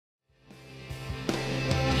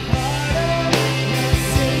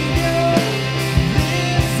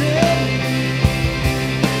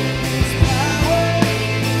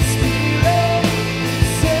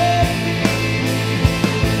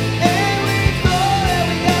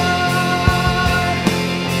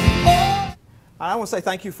want to say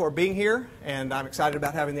thank you for being here, and I'm excited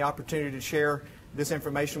about having the opportunity to share this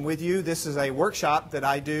information with you. This is a workshop that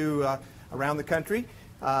I do around the country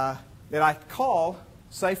that I call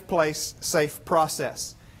Safe Place, Safe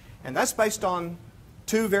Process. And that's based on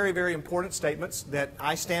two very, very important statements that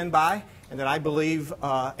I stand by and that I believe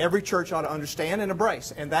every church ought to understand and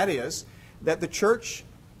embrace. And that is that the church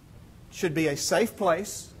should be a safe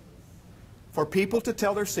place for people to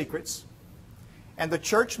tell their secrets, and the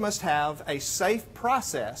church must have a safe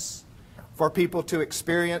process for people to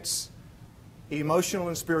experience emotional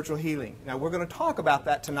and spiritual healing. Now, we're going to talk about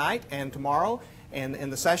that tonight and tomorrow and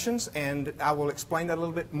in the sessions, and I will explain that a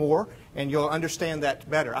little bit more, and you'll understand that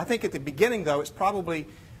better. I think at the beginning, though, it's probably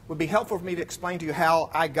would be helpful for me to explain to you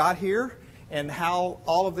how I got here and how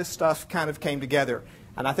all of this stuff kind of came together.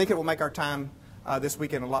 And I think it will make our time this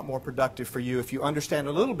weekend a lot more productive for you if you understand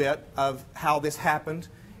a little bit of how this happened,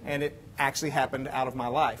 and it actually happened out of my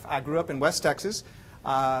life. I grew up in West Texas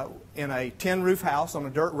in a tin roof house on a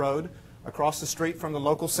dirt road across the street from the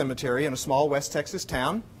local cemetery in a small West Texas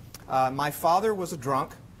town. My father was a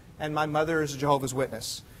drunk, and my mother is a Jehovah's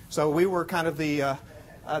Witness. So we were kind of the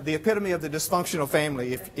epitome of the dysfunctional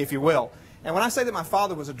family, if you will. And when I say that my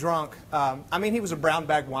father was a drunk, I mean he was a brown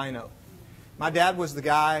bag wino. My dad was the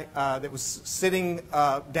guy that was sitting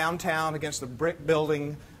downtown against a brick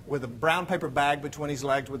building with a brown paper bag between his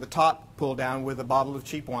legs with the top pulled down with a bottle of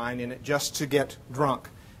cheap wine in it just to get drunk.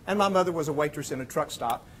 And my mother was a waitress in a truck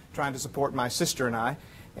stop trying to support my sister and I.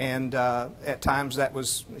 And at times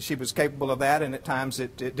she was capable of that, and at times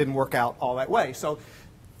it didn't work out all that way. So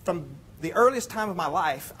from the earliest time of my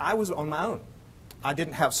life, I was on my own. I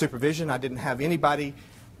didn't have supervision. I didn't have anybody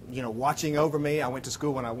watching over me. I went to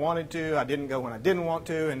school when I wanted to. I didn't go when I didn't want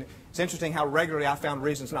to. And it's interesting how regularly I found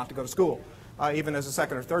reasons not to go to school, even as a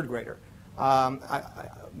second or third grader.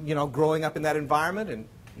 Growing up in that environment and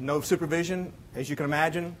no supervision, as you can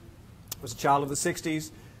imagine, was a child of the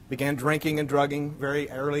 60s, began drinking and drugging very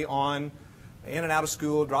early on, in and out of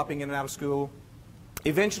school, dropping in and out of school,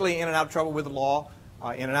 eventually in and out of trouble with the law,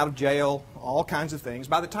 in and out of jail, all kinds of things.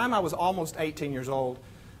 By the time I was almost 18 years old,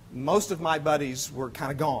 most of my buddies were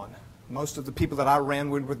kind of gone. Most of the people that I ran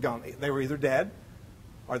with were gone. They were either dead,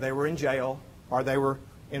 or they were in jail, or they were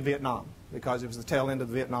in Vietnam, because it was the tail end of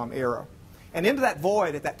the Vietnam era. And into that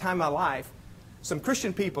void at that time in my life, some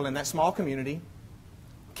Christian people in that small community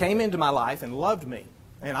came into my life and loved me.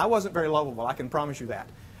 And I wasn't very lovable, I can promise you that.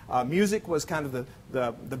 Music was kind of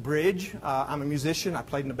the bridge. I'm a musician. I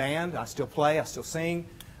played in a band. I still play. I still sing.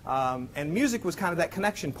 And music was kind of that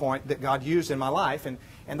connection point that God used in my life. And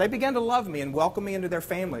they began to love me and welcome me into their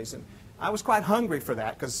families. And I was quite hungry for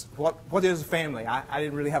that, because what is a family? I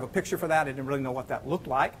didn't really have a picture for that. I didn't really know what that looked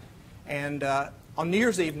like. And on New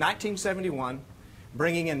Year's Eve, 1971,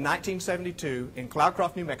 bringing in 1972, in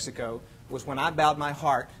Cloudcroft, New Mexico, was when I bowed my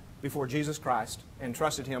heart before Jesus Christ and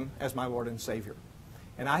trusted Him as my Lord and Savior.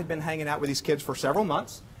 And I had been hanging out with these kids for several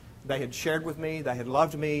months. They had shared with me. They had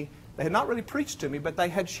loved me. They had not really preached to me, but they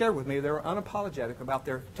had shared with me. They were unapologetic about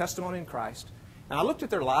their testimony in Christ. And I looked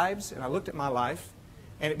at their lives, and I looked at my life,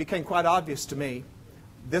 and it became quite obvious to me,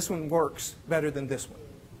 this one works better than this one.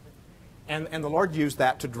 And the Lord used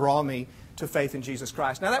that to draw me to faith in Jesus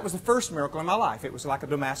Christ. Now, that was the first miracle in my life. It was like a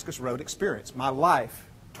Damascus Road experience. My life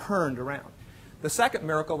turned around. The second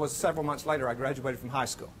miracle was several months later. I graduated from high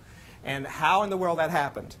school. And how in the world that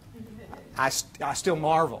happened, I still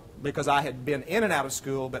marvel, because I had been in and out of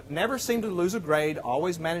school, but never seemed to lose a grade,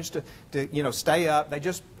 always managed to stay up. I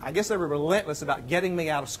guess they were relentless about getting me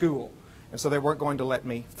out of school, and so they weren't going to let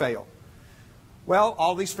me fail. Well,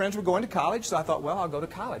 all these friends were going to college, so I thought, well, I'll go to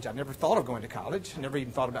college. I never thought of going to college. I never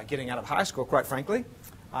even thought about getting out of high school, quite frankly.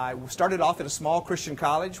 I started off at a small Christian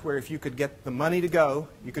college where if you could get the money to go,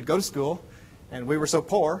 you could go to school. And we were so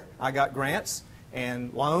poor, I got grants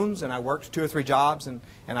and loans, and I worked 2 or 3 jobs, and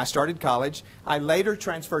I started college. I later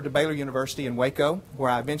transferred to Baylor University in Waco, where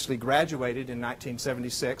I eventually graduated in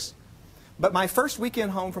 1976. But my first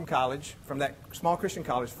weekend home from college, from that small Christian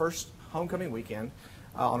college, first homecoming weekend,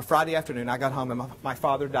 on a Friday afternoon, I got home and my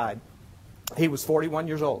father died. He was 41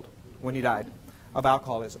 years old when he died of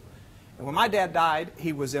alcoholism. And when my dad died,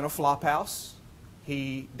 he was in a flop house.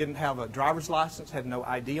 He didn't have a driver's license, had no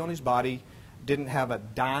ID on his body, didn't have a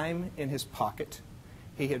dime in his pocket.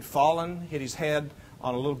 He had fallen, hit his head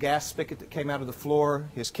on a little gas spigot that came out of the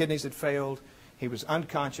floor. His kidneys had failed. He was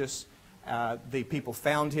unconscious. The people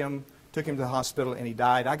found him, took him to the hospital, and he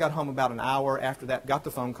died. I got home about an hour after that, got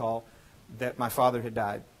the phone call that my father had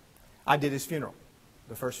died. I did his funeral.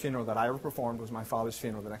 The first funeral that I ever performed was my father's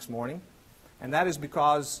funeral the next morning. And that is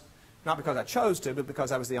because, not because I chose to, but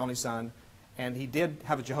because I was the only son, And he did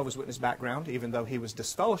have a Jehovah's Witness background, even though he was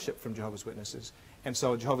disfellowshipped from Jehovah's Witnesses. And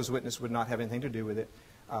so a Jehovah's Witness would not have anything to do with it.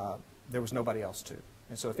 There was nobody else to.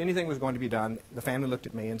 And so if anything was going to be done, the family looked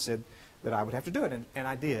at me and said that I would have to do it. And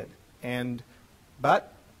I did.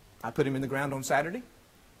 But I put him in the ground on Saturday.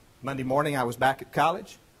 Monday morning, I was back at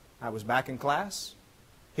college. I was back in class.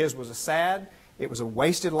 His was it was a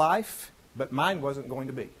wasted life, but mine wasn't going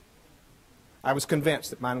to be. I was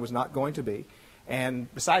convinced that mine was not going to be.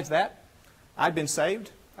 And besides that, I'd been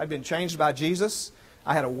saved. I'd been changed by Jesus.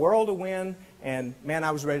 I had a world to win, and man,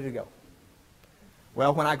 I was ready to go.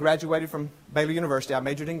 Well, when I graduated from Baylor University, I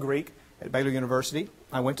majored in Greek at Baylor University.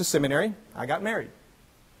 I went to seminary. I got married.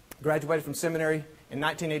 Graduated from seminary in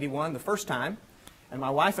 1981, the first time. And my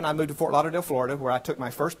wife and I moved to Fort Lauderdale, Florida, where I took my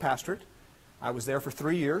first pastorate. I was there for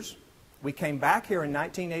 3 years. We came back here in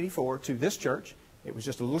 1984 to this church. It was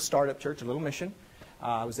just a little startup church, a little mission.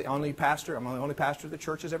 I was the only pastor. I'm the only pastor the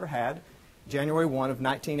church has ever had. January 1 of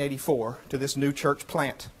 1984 to this new church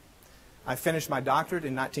plant. I finished my doctorate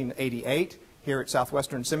in 1988 here at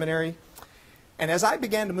Southwestern Seminary. And as I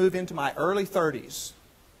began to move into my early 30s,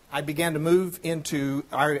 I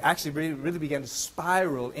actually really began to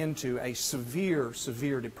spiral into a severe,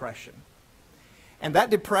 severe depression. And that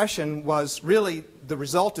depression was really the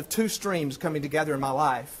result of two streams coming together in my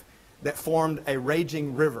life that formed a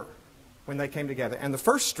raging river when they came together. And the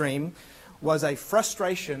first stream was a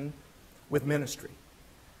frustration with ministry.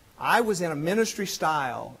 I was in a ministry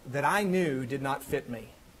style that I knew did not fit me,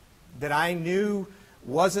 that I knew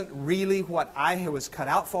wasn't really what I was cut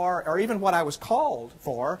out for or even what I was called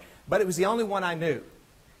for, but it was the only one I knew.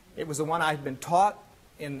 It was the one I had been taught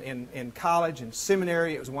in college and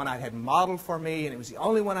seminary. It was one I had modeled for me, and it was the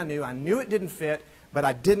only one I knew. I knew it didn't fit, but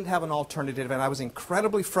I didn't have an alternative, and I was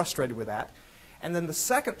incredibly frustrated with that. And then the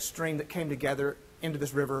second stream that came together into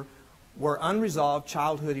this river were unresolved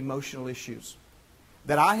childhood emotional issues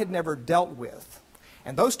that I had never dealt with.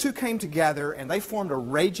 And those two came together, and they formed a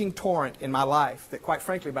raging torrent in my life that, quite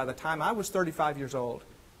frankly, by the time I was 35 years old,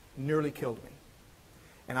 nearly killed me.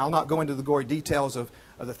 And I'll not go into the gory details of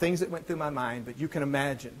the things that went through my mind, but you can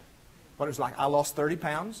imagine what it was like. I lost 30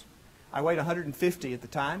 pounds. I weighed 150 at the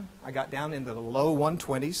time. I got down into the low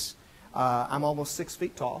 120s. I'm almost 6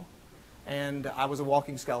 feet tall, and I was a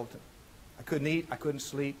walking skeleton. I couldn't eat. I couldn't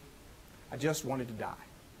sleep. I just wanted to die.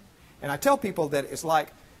 And I tell people that it's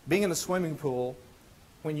like being in a swimming pool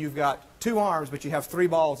when you've got 2 arms, but you have 3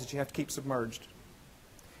 balls that you have to keep submerged.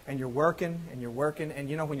 And you're working, and you're working, and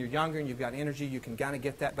you know when you're younger and you've got energy, you can kind of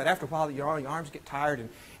get that. But after a while, your arms get tired,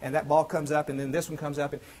 and that ball comes up, and then this one comes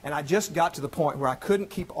up. And I just got to the point where I couldn't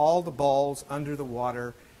keep all the balls under the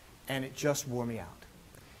water, and it just wore me out.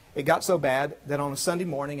 It got so bad that on a Sunday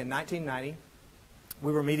morning in 1990,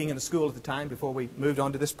 we were meeting in the school at the time before we moved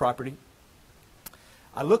onto this property.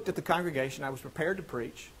 I looked at the congregation. I was prepared to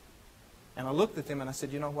preach. And I looked at them and I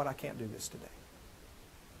said, you know what, I can't do this today.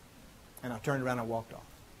 And I turned around and walked off.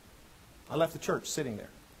 I left the church sitting there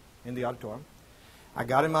in the auditorium. I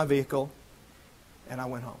got in my vehicle and I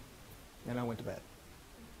went home. And I went to bed.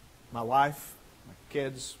 My wife, my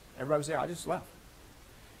kids, everybody was there. I just left.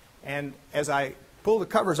 And as I pulled the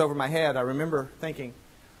covers over my head, I remember thinking,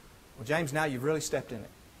 well, James, now you've really stepped in it.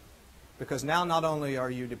 Because now not only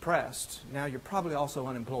are you depressed, now you're probably also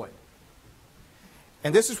unemployed.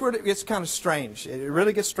 And this is where it gets kind of strange. It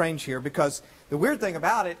really gets strange here because the weird thing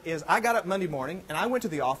about it is I got up Monday morning and I went to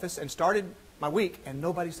the office and started my week and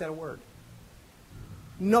nobody said a word.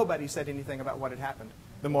 Nobody said anything about what had happened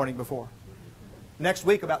the morning before. Next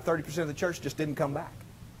week, about 30% of the church just didn't come back.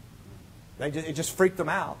 It just freaked them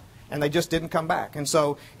out. And they just didn't come back. And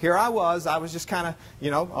so here I was just kind of,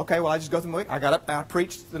 okay, well, I just go through my week. I got up and I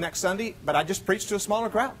preached the next Sunday, but I just preached to a smaller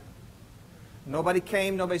crowd. Nobody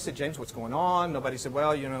came. Nobody said, James, what's going on? Nobody said,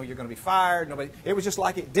 well, you're going to be fired. It was just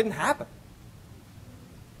like it didn't happen.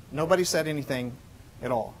 Nobody said anything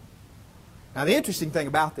at all. Now, the interesting thing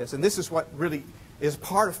about this, and this is what really is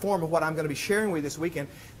form of what I'm going to be sharing with you this weekend,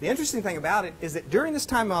 the interesting thing about it is that during this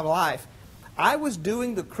time of my life, I was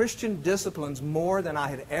doing the Christian disciplines more than I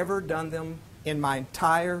had ever done them in my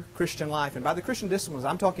entire Christian life. And by the Christian disciplines,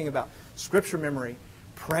 I'm talking about scripture memory,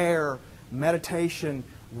 prayer, meditation,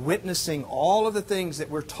 witnessing, all of the things that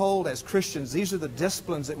we're told as Christians. These are the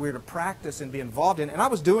disciplines that we're to practice and be involved in. And I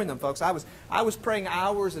was doing them, folks. I was praying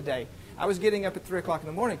hours a day. I was getting up at 3 o'clock in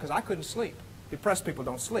the morning because I couldn't sleep. Depressed people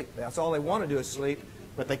don't sleep. That's all they want to do is sleep,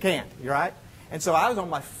 but they can't. You right? And so I was on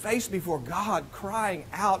my face before God, crying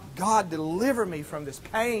out, God, deliver me from this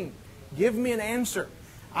pain. Give me an answer.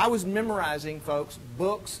 I was memorizing, folks,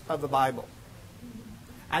 books of the Bible.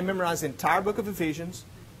 I memorized the entire book of Ephesians,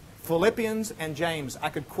 Philippians and James, I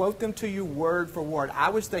could quote them to you word for word. I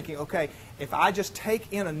was thinking, okay, if I just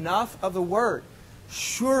take in enough of the Word,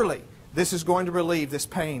 surely this is going to relieve this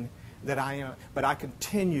pain that I am. But I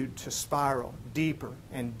continued to spiral deeper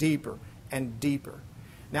and deeper and deeper.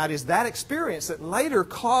 Now, it is that experience that later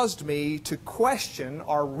caused me to question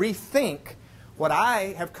or rethink what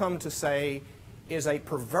I have come to say is a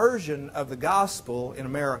perversion of the gospel in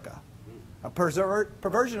America. A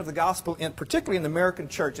perversion of the gospel, particularly in the American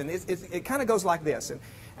church. And it kind of goes like this. And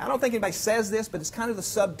I don't think anybody says this, but it's kind of the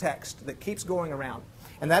subtext that keeps going around.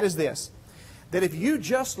 And that is this, that if you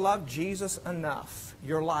just love Jesus enough,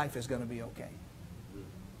 your life is going to be okay.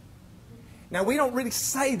 Now, we don't really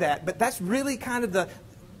say that, but that's really kind of the,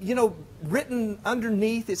 written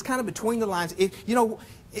underneath. It's kind of between the lines.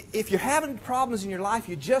 If you're having problems in your life,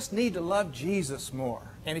 you just need to love Jesus more.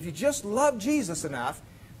 And if you just love Jesus enough,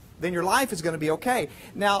 then your life is going to be okay.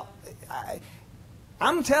 Now,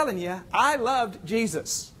 I'm telling you, I loved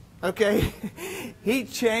Jesus. Okay? He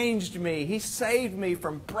changed me. He saved me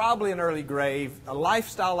from probably an early grave, a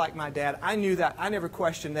lifestyle like my dad. I knew that. I never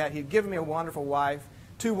questioned that. He'd given me a wonderful wife,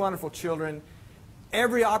 2 wonderful children.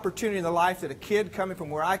 Every opportunity in the life that a kid coming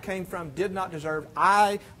from where I came from did not deserve.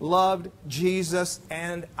 I loved Jesus,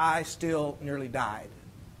 and I still nearly died.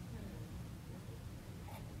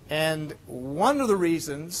 And one of the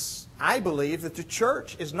reasons I believe that the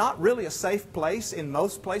church is not really a safe place in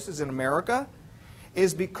most places in America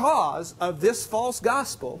is because of this false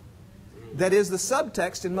gospel that is the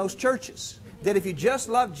subtext in most churches. That if you just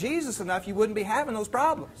love Jesus enough, you wouldn't be having those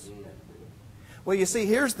problems. Well, you see,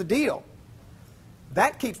 here's the deal.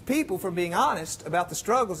 That keeps people from being honest about the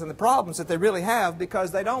struggles and the problems that they really have,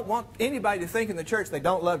 because they don't want anybody to think in the church they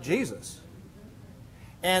don't love Jesus.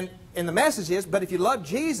 And the message is, but if you love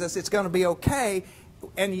Jesus, it's going to be okay.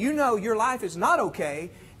 And you know your life is not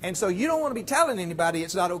okay. And so you don't want to be telling anybody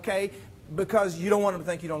it's not okay because you don't want them to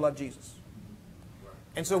think you don't love Jesus.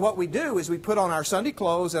 And so what we do is we put on our Sunday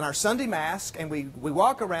clothes and our Sunday mask, and we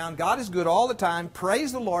walk around. God is good all the time.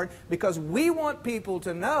 Praise the Lord, because we want people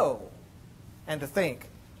to know and to think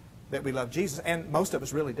that we love Jesus. And most of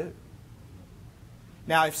us really do.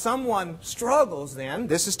 Now, if someone struggles, then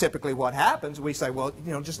this is typically what happens. We say, well,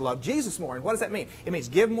 just love Jesus more. And what does that mean? It means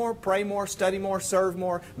give more, pray more, study more, serve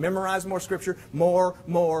more, memorize more Scripture, more,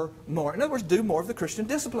 more, more. In other words, do more of the Christian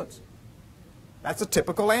disciplines. That's a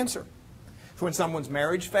typical answer. So when someone's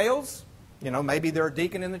marriage fails, maybe they're a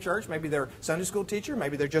deacon in the church, maybe they're a Sunday school teacher,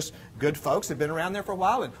 maybe they're just good folks, they've been around there for a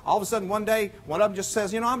while, and all of a sudden one day, one of them just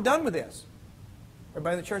says, I'm done with this.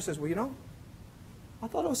 Everybody in the church says, well, I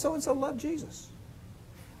thought it was so-and-so loved Jesus.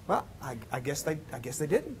 Well, I guess they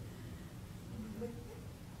didn't.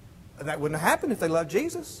 That wouldn't have happened if they loved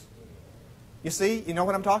Jesus. You see, you know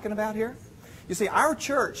what I'm talking about here? You see, our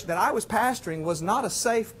church that I was pastoring was not a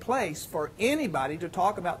safe place for anybody to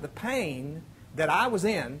talk about the pain that I was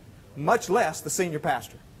in, much less the senior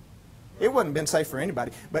pastor. It wouldn't have been safe for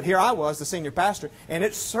anybody. But here I was, the senior pastor, and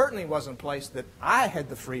it certainly wasn't a place that I had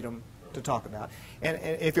the freedom to talk about. And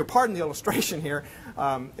if you'll pardon the illustration here,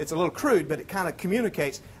 it's a little crude, but it kind of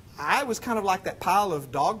communicates. I was kind of like that pile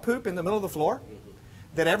of dog poop in the middle of the floor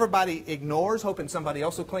that everybody ignores, hoping somebody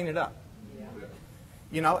else will clean it up.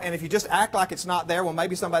 And if you just act like it's not there, well,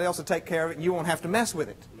 maybe somebody else will take care of it and you won't have to mess with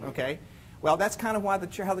it. Okay? Well, that's kind of how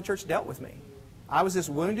the church dealt with me. I was this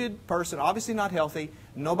wounded person, obviously not healthy.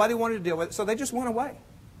 Nobody wanted to deal with it, so they just went away.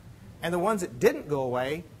 And the ones that didn't go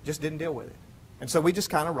away just didn't deal with it. And so we just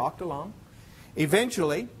kind of rocked along.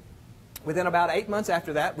 Eventually, within about 8 months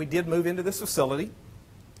after that, we did move into this facility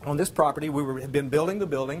on this property. We had been building the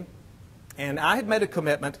building, and I had made a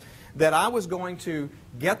commitment that I was going to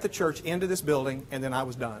get the church into this building, and then I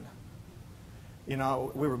was done. We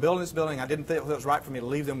were building this building. I didn't think it was right for me to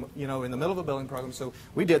leave them, in the middle of a building program. So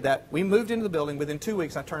we did that. We moved into the building. Within 2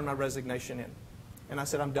 weeks, I turned my resignation in. And I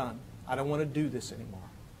said, I'm done. I don't want to do this anymore.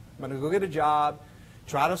 I'm going to go get a job,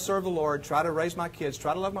 try to serve the Lord, try to raise my kids,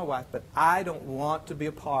 try to love my wife, but I don't want to be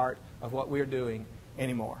a part of what we're doing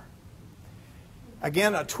anymore.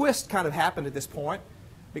 Again, a twist kind of happened at this point,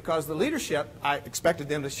 because the leadership, I expected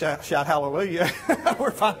them to shout hallelujah.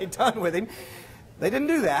 We're finally done with him. They didn't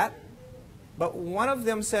do that. But one of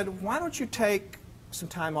them said, why don't you take some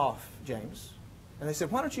time off, James? And they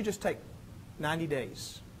said, why don't you just take 90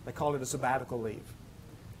 days? They called it a sabbatical leave.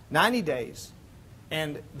 90 days.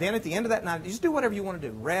 And then at the end of that 90 days, just do whatever you want to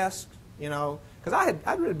do. Rest, Because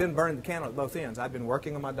I'd really been burning the candle at both ends. I'd been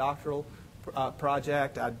working on my doctoral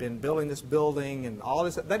project. I'd been building this building and all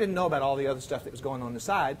this. They didn't know about all the other stuff that was going on the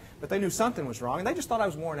side, but they knew something was wrong, and they just thought I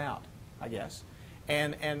was worn out, I guess.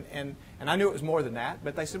 And I knew it was more than that,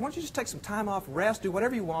 but they said, why don't you just take some time off, rest, do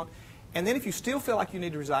whatever you want, And then if you still feel like you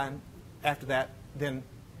need to resign after that, then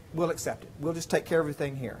we'll accept it. We'll just take care of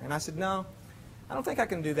everything here. And I said, no, I don't think I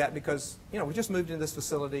can do that because, you know, we just moved into this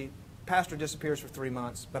facility. Pastor disappears for 3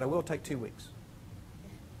 months, but I will take 2 weeks.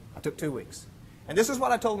 I took 2 weeks. And this is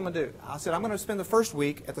what I told them to do. I said, I'm going to spend the first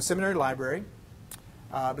week at the seminary library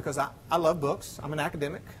because I love books. I'm an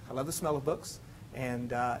academic. I love the smell of books.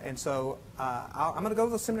 And so I'm going to go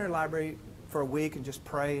to the seminary library for a week and just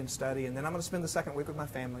pray and study, and then I'm going to spend the second week with my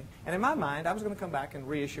family. And in my mind, I was going to come back and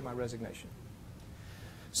reissue my resignation.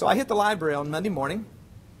 So I hit the library on Monday morning,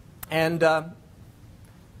 and I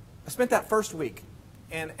spent that first week.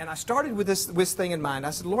 And I started with this thing in mind. I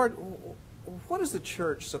said, Lord, what is the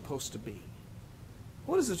church supposed to be?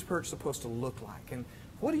 What is the church supposed to look like? And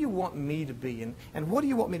what do you want me to be? And what do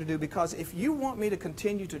you want me to do? Because if you want me to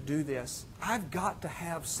continue to do this, I've got to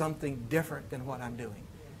have something different than what I'm doing.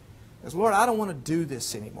 Because, Lord, I don't want to do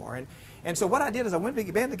this anymore. And so what I did is I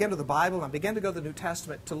began to get into the Bible and I began to go to the New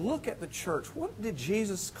Testament to look at the church. What did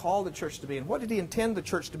Jesus call the church to be? And what did he intend the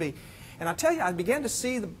church to be? And I tell you, I began to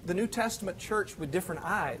see the New Testament church with different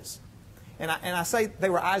eyes. And I say they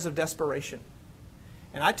were eyes of desperation.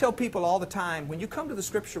 And I tell people all the time, when you come to the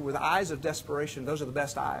Scripture with eyes of desperation, those are the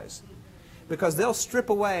best eyes. Because they'll strip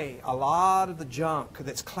away a lot of the junk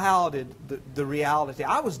that's clouded the reality.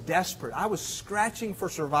 I was desperate. I was scratching for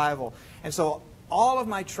survival. And so all of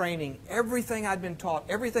my training, everything I'd been taught,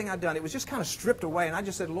 everything I'd done, it was just kind of stripped away. And I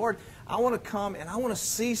just said, Lord, I want to come and I want to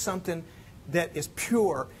see something that is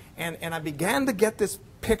pure. And I began to get this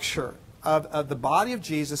picture of the body of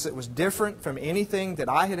Jesus that was different from anything that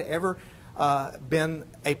I had ever been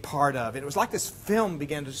a part of. And it was like this film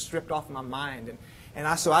began to strip off my mind.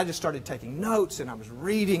 So I just started taking notes, and I was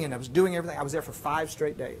reading, and I was doing everything. I was there for 5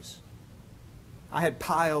 straight days. I had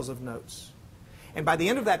piles of notes. And by the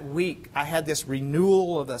end of that week, I had this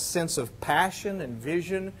renewal of a sense of passion and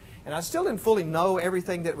vision. And I still didn't fully know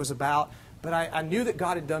everything that it was about, but I knew that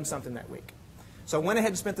God had done something that week. So I went ahead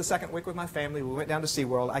and spent the second week with my family. We went down to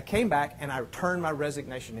SeaWorld. I came back, and I turned my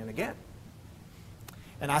resignation in again.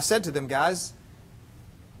 And I said to them, guys,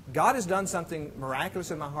 God has done something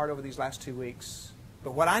miraculous in my heart over these last 2 weeks.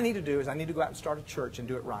 But what I need to do is I need to go out and start a church and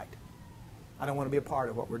do it right. I don't want to be a part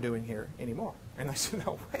of what we're doing here anymore. And I said,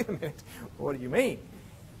 no, wait a minute. What do you mean?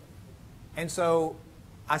 And so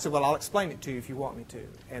I said, well, I'll explain it to you if you want me to.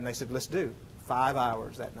 And they said, let's do 5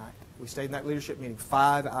 hours that night. We stayed in that leadership meeting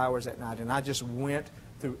 5 hours that night. And I just went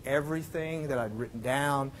through everything that I'd written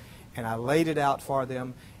down, and I laid it out for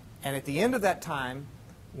them. And at the end of that time,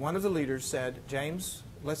 one of the leaders said, James,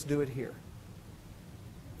 let's do it here.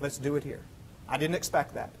 Let's do it here. I didn't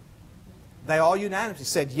expect that. They all unanimously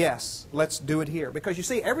said, yes, let's do it here. Because you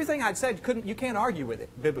see, everything I'd said, you can't argue with it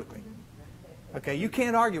biblically. Okay, you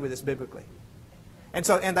can't argue with this biblically. And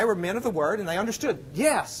they were men of the Word, and they understood,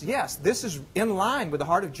 yes, this is in line with the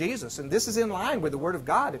heart of Jesus, and this is in line with the Word of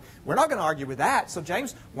God. We're not going to argue with that. So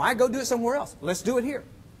James, why go do it somewhere else? Let's do it here.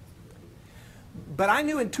 But I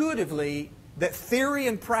knew intuitively that theory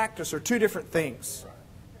and practice are two different things.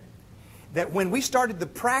 That when we started the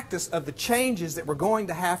practice of the changes that were going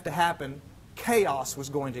to happen, chaos was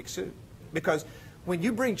going to ensue. Because when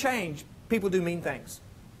you bring change, people do mean things.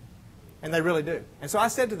 And they really do. And so I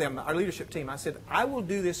said to them, our leadership team, I said, I will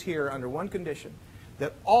do this here under one condition,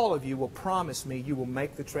 that all of you will promise me you will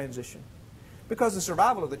make the transition. Because the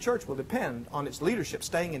survival of the church will depend on its leadership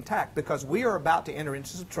staying intact, because we are about to enter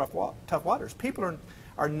into some tough waters. People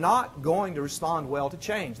are not going to respond well to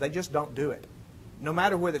change. They just don't do it. No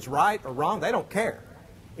matter whether it's right or wrong, they don't care.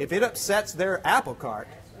 If it upsets their apple cart,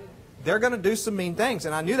 they're going to do some mean things.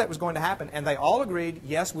 And I knew that was going to happen. And they all agreed,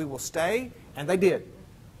 yes, we will stay. And they did.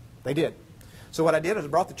 They did. So what I did is I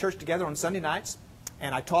brought the church together on Sunday nights,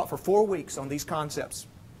 and I taught for 4 weeks on these concepts.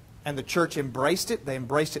 And the church embraced it. They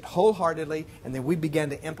embraced it wholeheartedly. And then we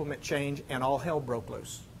began to implement change, and all hell broke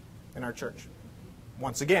loose in our church.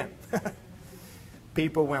 Once again.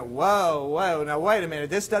 People went, whoa, now wait a minute,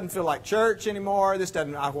 this doesn't feel like church anymore,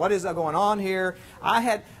 what is going on here? I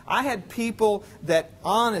had people that,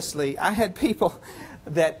 honestly,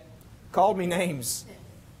 that called me names,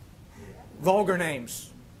 vulgar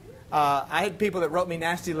names. I had people that wrote me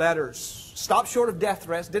nasty letters, stopped short of death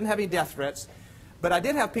threats, didn't have any death threats, but I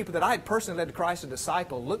did have people that I had personally led to Christ, a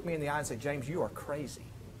disciple, look me in the eye and say, James, you are crazy.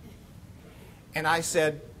 And I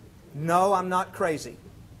said, no, I'm not crazy.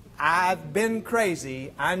 I've been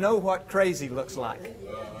crazy. I know what crazy looks like.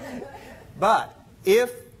 But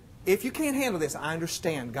if you can't handle this, I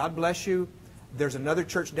understand. God bless you. There's another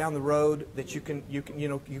church down the road that you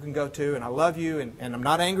can go to, and I love you, and I'm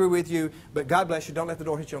not angry with you, but God bless you. Don't let the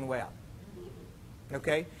door hit you on the way out.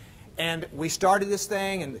 Okay? And we started this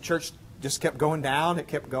thing, and the church just kept going down. It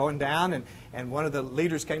kept going down. And one of the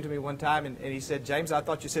leaders came to me one time and he said, James, I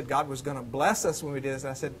thought you said God was going to bless us when we did this.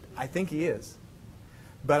 And I said, I think He is.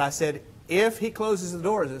 But I said, if He closes the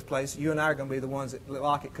doors of this place, you and I are going to be the ones that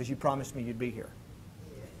lock it because you promised me you'd be here.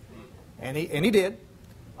 And He did.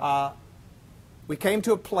 We came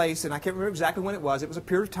to a place, and I can't remember exactly when it was. It was a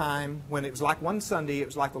period of time when it was like one Sunday, it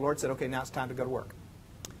was like the Lord said, okay, now it's time to go to work.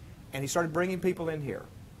 And He started bringing people in here.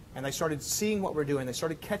 And they started seeing what we're doing. They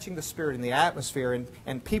started catching the Spirit in the atmosphere.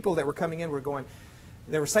 And people that were coming in were going,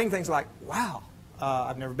 they were saying things like, wow,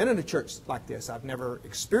 I've never been in a church like this. I've never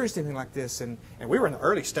experienced anything like this. And we were in the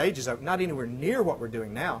early stages of not anywhere near what we're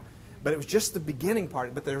doing now. But it was just the beginning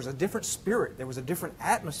part. But there was a different spirit. There was a different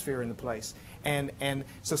atmosphere in the place. And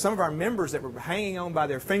so some of our members that were hanging on by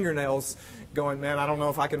their fingernails going, man, I don't know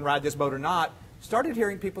if I can ride this boat or not, started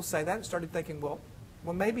hearing people say that and started thinking, well,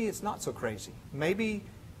 maybe it's not so crazy. Maybe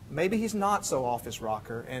he's not so off his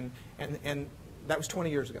rocker. And that was 20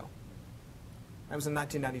 years ago. That was in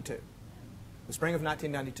 1992. The spring of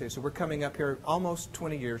 1992. So we're coming up here almost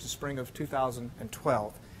 20 years, the spring of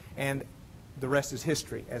 2012. And the rest is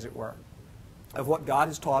history, as it were, of what God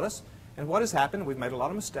has taught us and what has happened. We've made a lot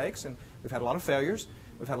of mistakes, and we've had a lot of failures.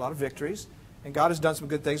 We've had a lot of victories. And God has done some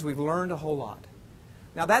good things. We've learned a whole lot.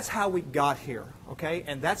 Now, that's how we got here, okay?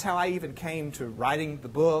 And that's how I even came to writing the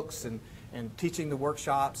books and teaching the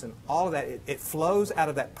workshops and all of that. It flows out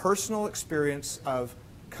of that personal experience of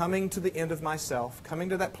coming to the end of myself, coming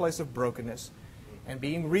to that place of brokenness, and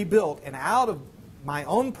being rebuilt, and out of my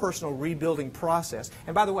own personal rebuilding process.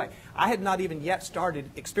 And by the way, I had not even yet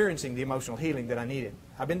started experiencing the emotional healing that I needed.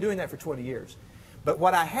 I've been doing that for 20 years. But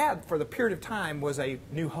what I had for the period of time was a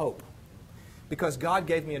new hope, because God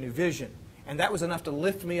gave me a new vision. And that was enough to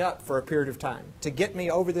lift me up for a period of time, to get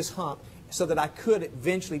me over this hump so that I could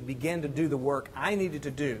eventually begin to do the work I needed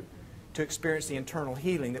to do to experience the internal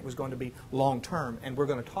healing that was going to be long-term. And we're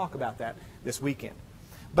going to talk about that this weekend.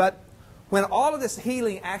 But when all of this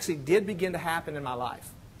healing actually did begin to happen in my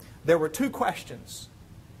life, there were two questions.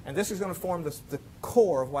 And this is going to form the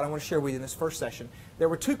core of what I want to share with you in this first session. There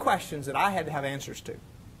were two questions that I had to have answers to.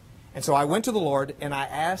 And so I went to the Lord and I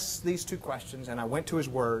asked these two questions, and I went to His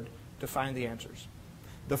Word to find the answers.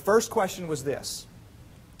 The first question was this: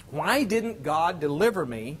 why didn't God deliver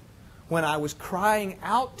me when I was crying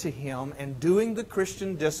out to Him and doing the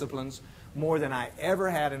Christian disciplines more than I ever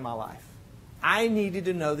had in my life? I needed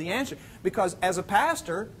to know the answer, because as a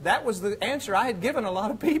pastor, that was the answer I had given a lot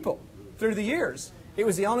of people through the years. It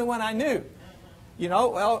was the only one I knew. You know,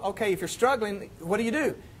 well, okay, if you're struggling, what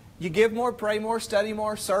do? You give more, pray more, study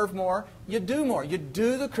more, serve more. You do more. You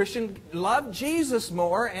do the Christian, love Jesus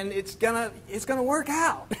more, and it's gonna work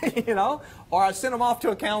out. You know, or I send them off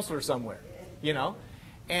to a counselor somewhere. You know,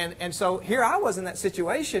 and so here I was in that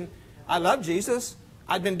situation. I love Jesus.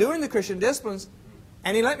 I'd been doing the Christian disciplines,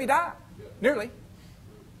 and He let me die, nearly.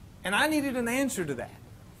 And I needed an answer to that.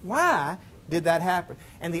 Why did that happen?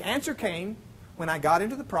 And the answer came when I got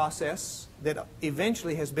into the process that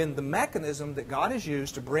eventually has been the mechanism that God has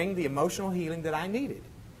used to bring the emotional healing that I needed.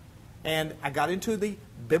 And I got into the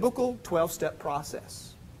biblical 12-step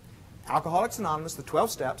process. Alcoholics Anonymous, the 12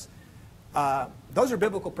 steps, those are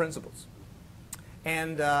biblical principles.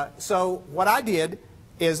 And so what I did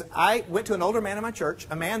is I went to an older man in my church,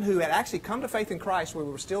 a man who had actually come to faith in Christ when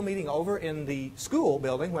we were still meeting over in the school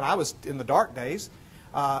building when I was in the dark days.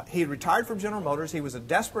 He had retired from General Motors. He was a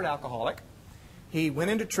desperate alcoholic. He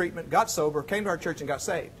went into treatment, got sober, came to our church, and got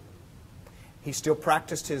saved. He still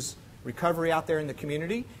practiced his recovery out there in the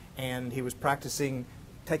community, and he was practicing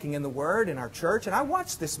taking in the Word in our church. And I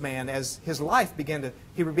watched this man as his life began to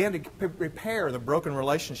repair the broken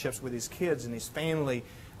relationships with his kids and his family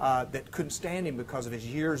that couldn't stand him because of his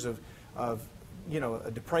years of you know,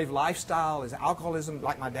 a depraved lifestyle, his alcoholism,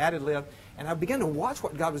 like my dad had lived. And I began to watch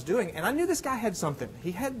what God was doing, and I knew this guy had something.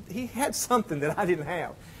 He had something that I didn't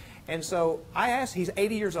have. And so I asked, he's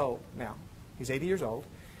 80 years old now. He's 80 years old.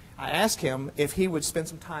 I asked him if he would spend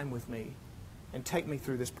some time with me and take me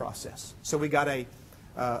through this process. So we got a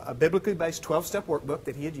biblically based 12-step workbook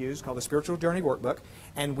that he had used called the Spiritual Journey Workbook.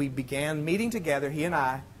 And we began meeting together, he and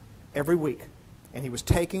I, every week. And he was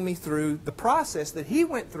taking me through the process that he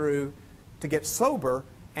went through to get sober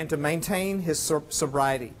and to maintain his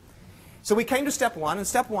sobriety. So we came to step one, and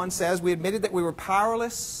step one says we admitted that we were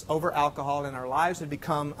powerless over alcohol and our lives had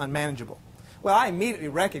become unmanageable. Well, I immediately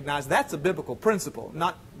recognized that's a biblical principle,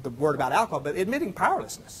 not the word about alcohol, but admitting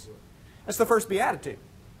powerlessness. That's the first beatitude,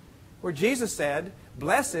 where Jesus said,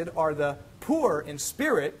 "Blessed are the poor in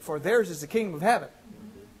spirit, for theirs is the kingdom of heaven."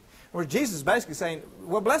 Where Jesus is basically saying,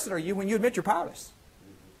 well, blessed are you when you admit you're powerless.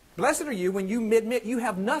 Blessed are you when you admit you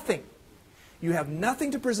have nothing. You have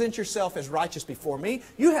nothing to present yourself as righteous before me.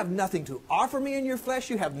 You have nothing to offer me in your flesh.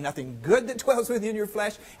 You have nothing good that dwells with you in your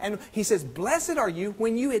flesh. And he says, blessed are you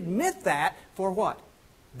when you admit that. For what?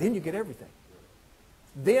 Then you get everything.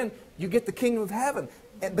 Then you get the kingdom of heaven.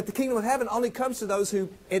 But the kingdom of heaven only comes to those who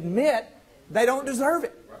admit they don't deserve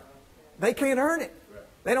it. They can't earn it.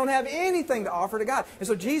 They don't have anything to offer to God. And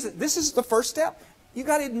so Jesus, this is the first step. You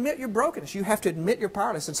got to admit your brokenness. You have to admit your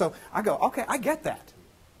powerlessness. And so I go, okay, I get that.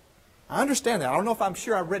 I understand that. I don't know if I'm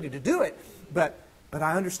sure I'm ready to do it, but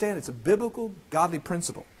I understand it's a biblical, godly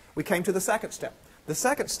principle. We came to the second step. The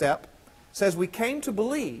second step says we came to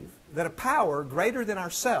believe that a power greater than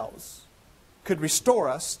ourselves could restore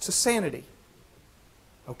us to sanity.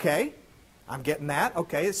 Okay? I'm getting that.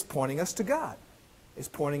 Okay, it's pointing us to God. It's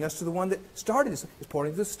pointing us to the one that started this. It's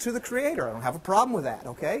pointing us to the Creator. I don't have a problem with that.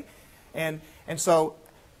 Okay? And so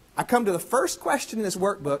I come to the first question in this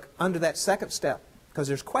workbook under that second step, because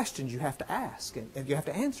there's questions you have to ask and you have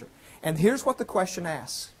to answer. And here's what the question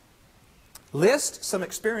asks. List some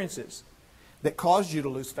experiences that caused you to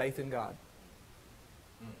lose faith in God.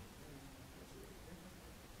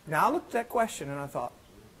 Now, I looked at that question and I thought,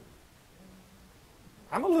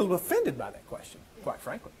 I'm a little offended by that question, quite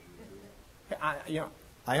frankly. I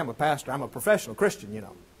am a pastor. I'm a professional Christian,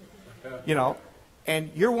 you know.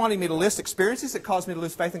 And you're wanting me to list experiences that caused me to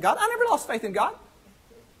lose faith in God? I never lost faith in God.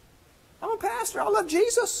 I'm a pastor. I love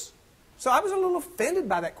Jesus. So I was a little offended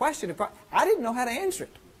by that question. I didn't know how to answer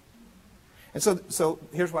it. And so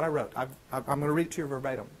here's what I wrote. I'm going to read it to you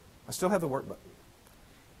verbatim. I still have the workbook.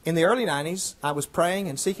 In the early 90s, I was praying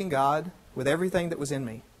and seeking God with everything that was in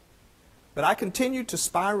me. But I continued to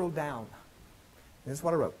spiral down. This is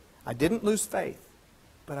what I wrote. I didn't lose faith,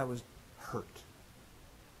 but I was hurt.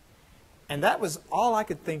 And that was all I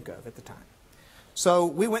could think of at the time. So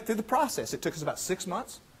we went through the process. It took us about 6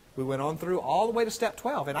 months. We went on through all the way to step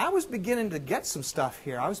 12. And I was beginning to get some stuff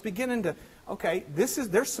here. I was beginning to, okay,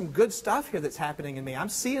 there's some good stuff here that's happening in me. I'm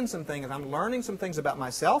seeing some things. I'm learning some things about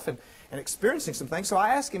myself and experiencing some things. So I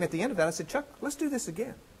asked him at the end of that, I said, Chuck, let's do this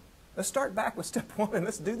again. Let's start back with step 1 and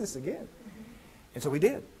let's do this again. And so we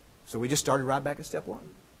did. So we just started right back at step 1.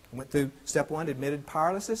 Went through step 1, admitted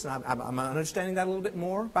powerlessness, and I'm understanding that a little bit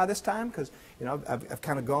more by this time because I've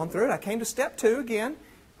kind of gone through it. I came to step 2 again,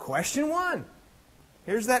 question 1.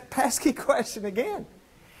 Here's that pesky question again.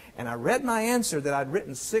 And I read my answer that I'd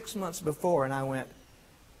written 6 months before, and I went,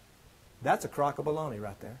 that's a crock of baloney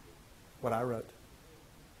right there, what I wrote.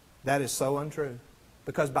 That is so untrue.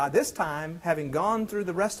 Because by this time, having gone through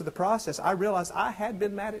the rest of the process, I realized I had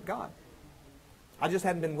been mad at God. I just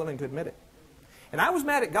hadn't been willing to admit it. And I was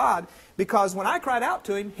mad at God because when I cried out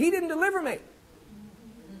to Him, He didn't deliver me.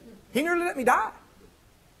 He nearly let me die.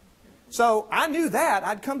 So I knew that.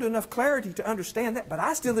 I'd come to enough clarity to understand that, but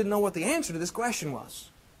I still didn't know what the answer to this question was.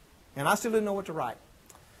 And I still didn't know what to write.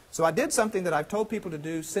 So I did something that I've told people to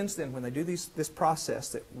do since then when they do this process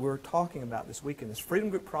that we're talking about this weekend, this Freedom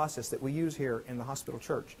Group process that we use here in the hospital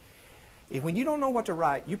church. When you don't know what to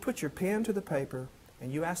write, you put your pen to the paper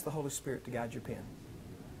and you ask the Holy Spirit to guide your pen.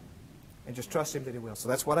 And just trust Him that He will. So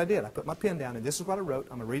that's what I did. I put my pen down, and this is what I wrote.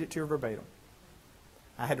 I'm going to read it to you verbatim.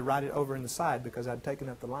 I had to write it over in the side because I'd taken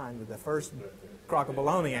up the line with the first crock of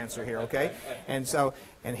baloney answer here, okay? And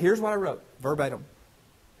here's what I wrote, verbatim.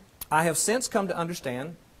 I have since come to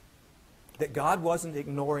understand that God wasn't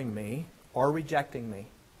ignoring me or rejecting me.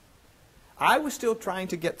 I was still trying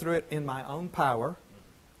to get through it in my own power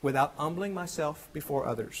without humbling myself before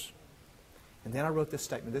others. And then I wrote this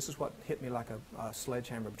statement. This is what hit me like a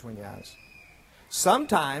sledgehammer between the eyes.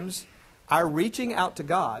 Sometimes our reaching out to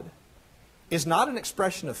God is not an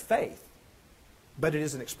expression of faith, but it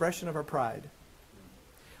is an expression of our pride.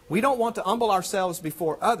 We don't want to humble ourselves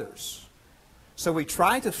before others, so we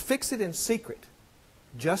try to fix it in secret,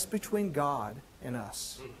 just between God and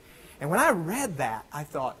us. And when I read that, I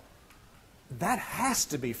thought, that has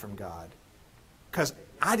to be from God, because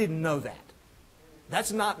I didn't know that.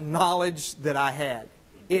 That's not knowledge that I had.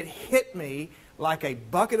 It hit me like a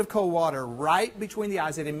bucket of cold water right between the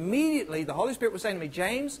eyes. And immediately the Holy Spirit was saying to me,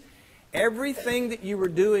 James, everything that you were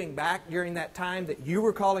doing back during that time that you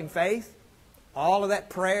were calling faith, all of that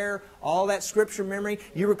prayer, all that scripture memory,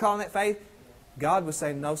 you were calling that faith, God was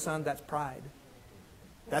saying, no, son, that's pride.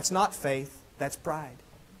 That's not faith, that's pride.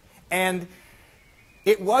 And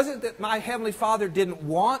it wasn't that my Heavenly Father didn't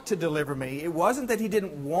want to deliver me. It wasn't that He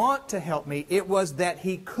didn't want to help me. It was that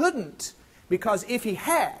He couldn't, because if He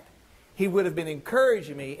had, He would have been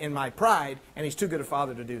encouraging me in my pride, and He's too good a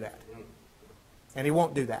Father to do that. And He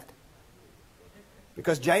won't do that.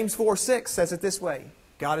 Because James 4:6 says it this way,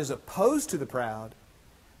 God is opposed to the proud,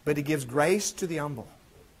 but He gives grace to the humble.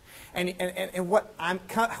 And what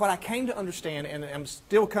I came to understand, and I'm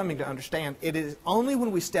still coming to understand, it is only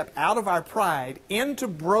when we step out of our pride into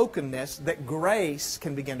brokenness that grace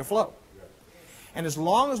can begin to flow. And as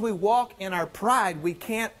long as we walk in our pride, we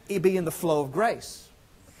can't be in the flow of grace.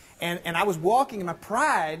 And I was walking in my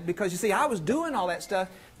pride because, you see, I was doing all that stuff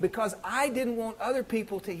because I didn't want other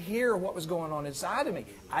people to hear what was going on inside of me.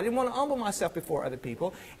 I didn't want to humble myself before other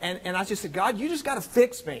people. And I just said, God, you just got to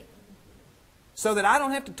fix me so that I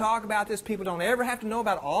don't have to talk about this. People don't ever have to know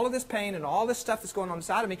about all of this pain and all this stuff that's going on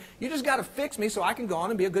inside of me. You just got to fix me so I can go on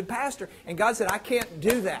and be a good pastor. And God said, I can't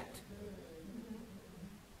do that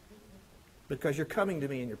because you're coming to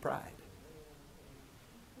me in your pride.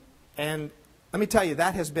 And let me tell you,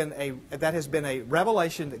 that has been a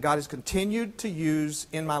revelation that God has continued to use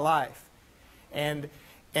in my life. And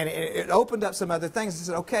it opened up some other things. I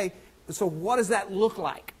said, okay, so what does that look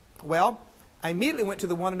like? Well, I immediately went to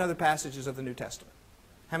the one another passages of the New Testament.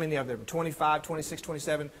 How many of them? 25, 26,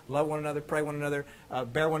 27. Love one another, pray one another,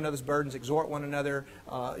 bear one another's burdens, exhort one another,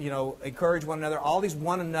 encourage one another. All these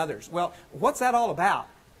one another's. Well, what's that all about?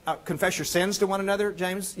 Confess your sins to one another,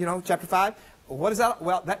 James, chapter 5. What is that?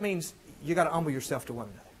 Well, that means you got to humble yourself to one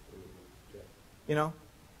another.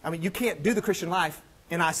 I mean, you can't do the Christian life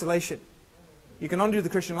in isolation. You can only do the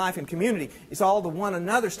Christian life in community. It's all the one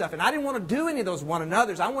another stuff. And I didn't want to do any of those one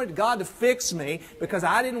another's. I wanted God to fix me because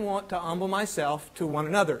I didn't want to humble myself to one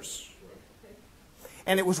another's.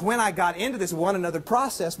 And it was when I got into this one another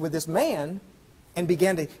process with this man and he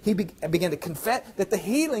began to confess that the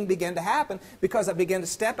healing began to happen because I began to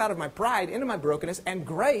step out of my pride into my brokenness, and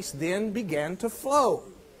grace then began to flow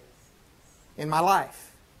in my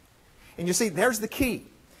life. And you see, there's the key.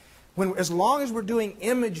 As long as we're doing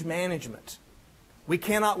image management, we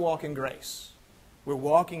cannot walk in grace. We're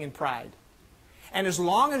walking in pride. And as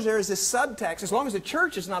long as there is this subtext, as long as the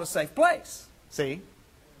church is not a safe place, see,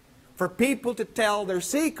 for people to tell their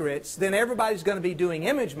secrets, then everybody's going to be doing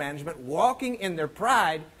image management, walking in their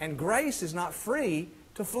pride, and grace is not free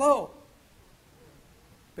to flow.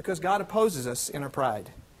 Because God opposes us in our pride,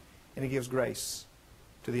 and He gives grace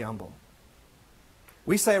to the humble.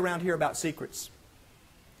 We say around here about secrets.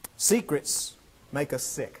 Secrets make us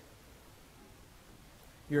sick.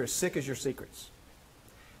 You're as sick as your secrets.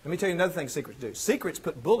 Let me tell you another thing secrets do. Secrets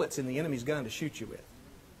put bullets in the enemy's gun to shoot you with.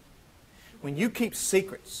 When you keep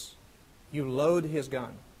secrets, you load his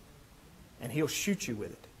gun, and he'll shoot you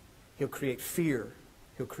with it. He'll create fear.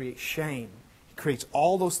 He'll create shame. He creates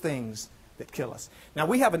all those things that kill us. Now,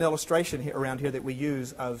 we have an illustration here, around here that we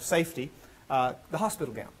use of safety, the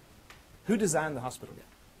hospital gown. Who designed the hospital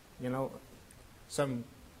gown? Some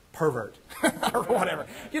pervert or whatever.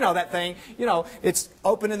 That thing. It's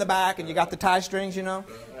open in the back and you got the tie strings, And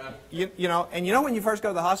when you first go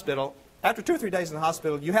to the hospital, after 2 or 3 days in the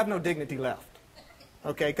hospital, you have no dignity left.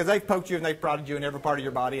 Okay, because they've poked you and they've prodded you in every part of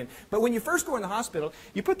your body. But when you first go in the hospital,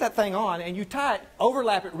 you put that thing on and you tie it,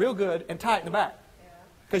 overlap it real good, and tie it in the back.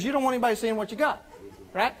 Because you don't want anybody seeing what you got,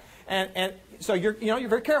 right? And so you're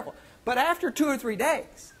very careful. But after 2 or 3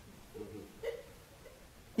 days,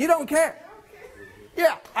 you don't care.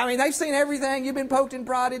 Yeah, I mean, they've seen everything. You've been poked and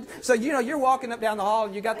prodded. So, you're walking up down the hall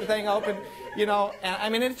and you got the thing open, and I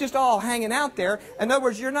mean, it's just all hanging out there. In other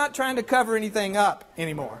words, you're not trying to cover anything up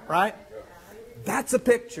anymore, right? That's a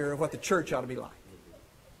picture of what the church ought to be like.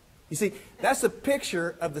 You see, that's a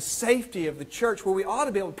picture of the safety of the church, where we ought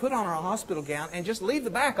to be able to put on our hospital gown and just leave the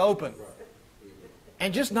back open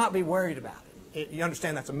and just not be worried about it. You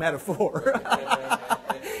understand that's a metaphor.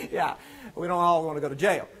 Yeah, we don't all want to go to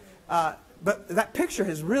jail. But that picture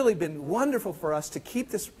has really been wonderful for us to keep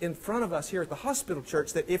this in front of us here at the hospital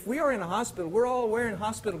church, that if we are in a hospital, we're all wearing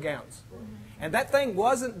hospital gowns. And that thing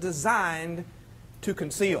wasn't designed to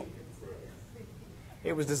conceal.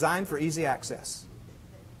 It was designed for easy access,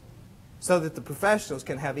 so that the professionals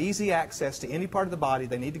can have easy access to any part of the body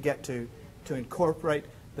they need to get to incorporate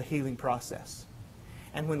the healing process.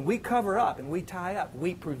 And when we cover up and we tie up,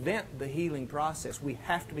 we prevent the healing process. We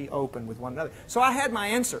have to be open with one another. So I had my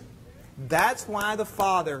answer. That's why the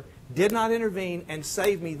Father did not intervene and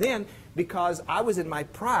save me then, because I was in my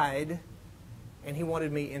pride and He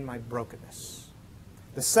wanted me in my brokenness.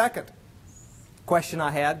 The second question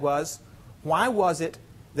I had was, why was it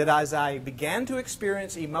that as I began to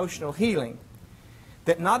experience emotional healing,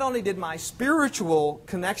 that not only did my spiritual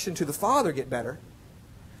connection to the Father get better,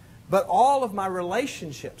 but all of my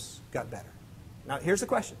relationships got better? Now, here's the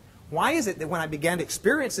question. Why is it that when I began to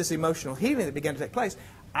experience this emotional healing that began to take place,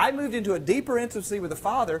 I moved into a deeper intimacy with the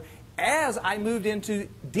Father as I moved into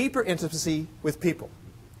deeper intimacy with people?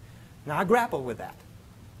 Now, I grappled with that.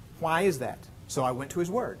 Why is that? So I went to His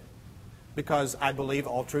Word, because I believe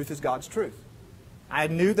all truth is God's truth. I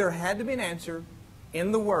knew there had to be an answer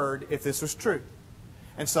in the Word if this was true.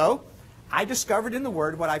 And so, I discovered in the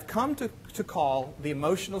Word what I've come to call the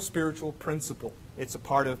emotional spiritual principle. It's a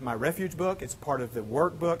part of my refuge book. It's part of the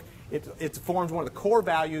workbook. It forms one of the core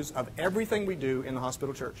values of everything we do in the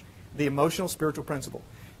hospital church, the emotional spiritual principle.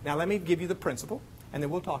 Now let me give you the principle, and then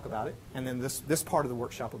we'll talk about it, and then this part of the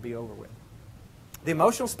workshop will be over with. The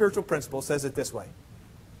emotional spiritual principle says it this way.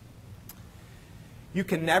 You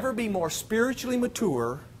can never be more spiritually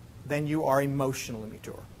mature than you are emotionally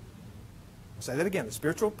mature. I'll say that again. The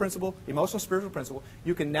spiritual principle, emotional spiritual principle,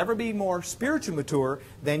 you can never be more spiritually mature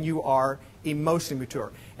than you are emotionally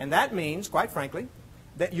mature. And that means, quite frankly,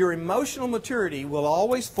 that your emotional maturity will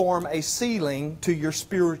always form a ceiling to your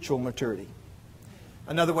spiritual maturity.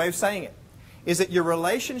 Another way of saying it is that your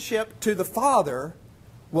relationship to the Father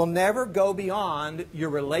will never go beyond your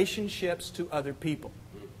relationships to other people.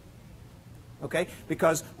 Okay?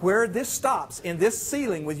 Because where this stops, in this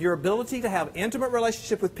ceiling, with your ability to have intimate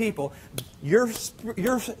relationship with people, your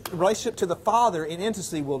relationship to the Father in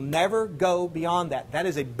intimacy will never go beyond that. That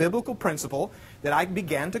is a biblical principle that I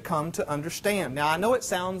began to come to understand. Now, I know it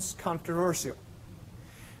sounds controversial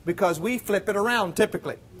because we flip it around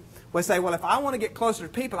typically. We say, well, if I want to get closer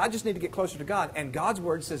to people, I just need to get closer to God. And God's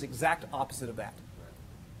Word says exact opposite of that.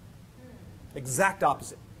 Exact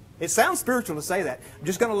opposite. It sounds spiritual to say that. I'm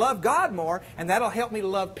just going to love God more, and that'll help me to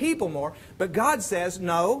love people more. But God says,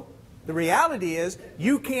 no, the reality is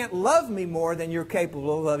you can't love me more than you're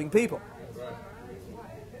capable of loving people.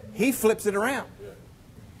 He flips it around.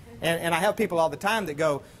 And I have people all the time that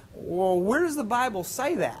go, well, where does the Bible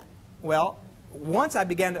say that? Well, once I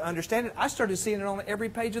began to understand it, I started seeing it on every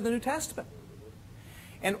page of the New Testament.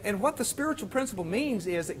 And what the spiritual principle means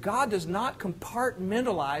is that God does not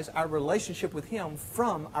compartmentalize our relationship with Him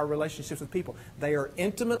from our relationships with people. They are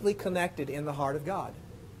intimately connected in the heart of God,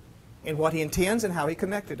 in what He intends and how He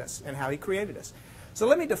connected us and how He created us. So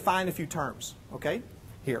let me define a few terms, okay?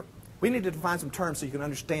 Here. We need to define some terms so you can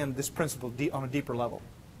understand this principle on a deeper level.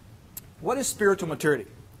 What is spiritual maturity?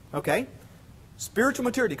 Okay? Spiritual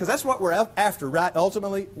maturity, because that's what we're after, right?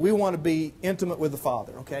 Ultimately, we want to be intimate with the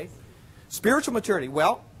Father, okay? Spiritual maturity,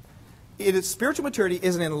 well, spiritual maturity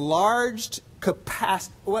is an enlarged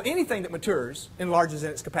capacity. Well, anything that matures enlarges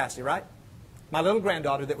in its capacity, right? My little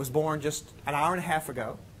granddaughter that was born just an hour and a half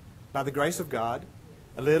ago, by the grace of God,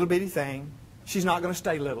 a little bitty thing, she's not going to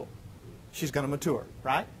stay little. She's going to mature,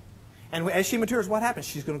 right? And as she matures, what happens?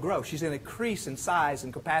 She's going to grow. She's going to increase in size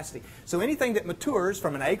and capacity. So anything that matures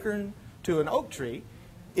from an acorn to an oak tree,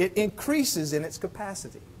 it increases in its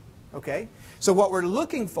capacity. Okay? So what we're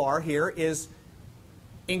looking for here is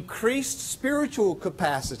increased spiritual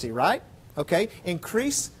capacity, right? Okay?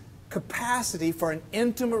 Increased capacity for an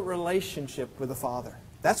intimate relationship with the Father.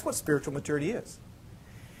 That's what spiritual maturity is.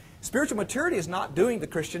 Spiritual maturity is not doing the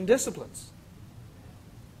Christian disciplines.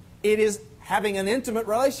 It is having an intimate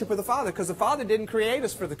relationship with the Father, because the Father didn't create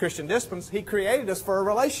us for the Christian disciplines. He created us for a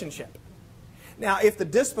relationship. Now, if the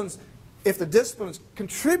disciplines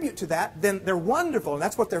contribute to that, then they're wonderful, and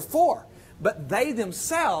that's what they're for. But they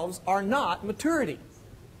themselves are not maturity.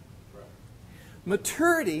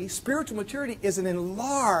 Maturity, spiritual maturity, is an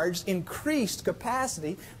enlarged, increased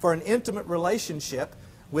capacity for an intimate relationship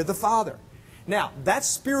with the Father. Now, that's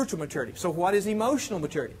spiritual maturity. So what is emotional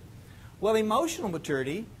maturity? Well, emotional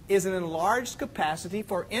maturity is an enlarged capacity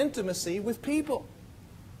for intimacy with people.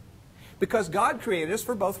 Because God created us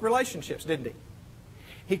for both relationships, didn't He?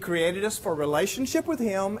 He created us for relationship with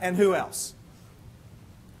Him and who else?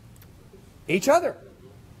 Each other.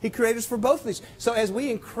 He created us for both of these. So as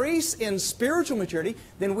we increase in spiritual maturity,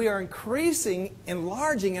 then we are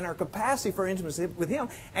enlarging in our capacity for intimacy with Him.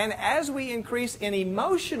 And as we increase in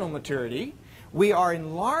emotional maturity, we are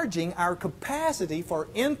enlarging our capacity for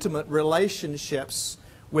intimate relationships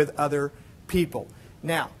with other people.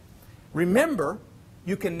 Now, remember,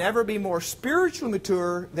 you can never be more spiritually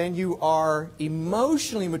mature than you are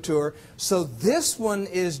emotionally mature. So this one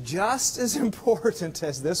is just as important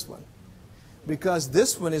as this one, because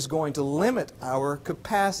this one is going to limit our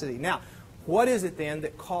capacity. Now, what is it then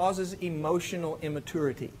that causes emotional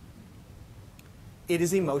immaturity? It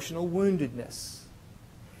is emotional woundedness.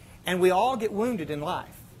 And we all get wounded in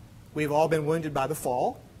life. We've all been wounded by the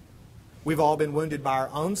fall. We've all been wounded by our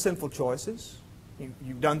own sinful choices.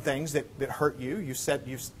 You've done things that hurt you.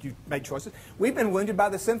 You've made choices. We've been wounded by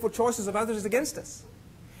the sinful choices of others against us.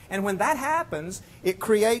 And when that happens, it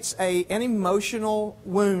creates an emotional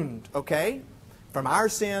wound, okay? From our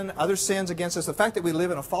sin, other sins against us, the fact that we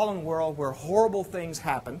live in a fallen world where horrible things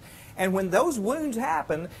happen. And when those wounds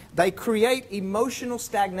happen, they create emotional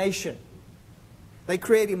stagnation. They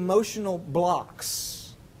create emotional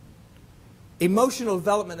blocks. Emotional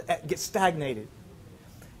development gets stagnated.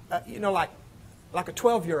 You know, like a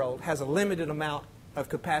 12-year-old has a limited amount of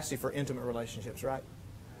capacity for intimate relationships, right?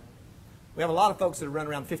 We have a lot of folks that run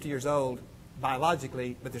around 50 years old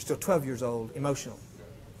biologically, but they're still 12 years old emotional,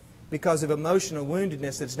 because of emotional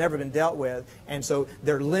woundedness that's never been dealt with, and so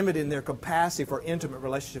they're limited in their capacity for intimate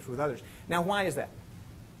relationships with others. Now, why is that?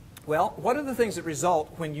 Well, what are the things that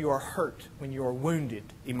result when you are hurt, when you are wounded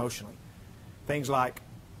emotionally? Things like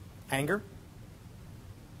anger,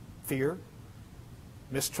 fear,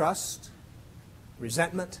 mistrust,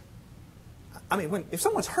 resentment. I mean, if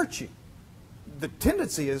someone's hurt you, the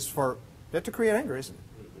tendency is for that to create anger, isn't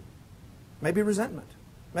it? Maybe resentment.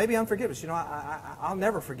 Maybe unforgiveness. You know, I'll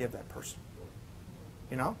never forgive that person.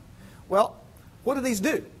 You know? Well, what do these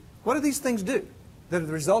do? What do these things do that are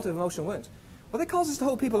the result of emotional wounds? Well, they cause us to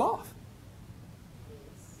hold people off.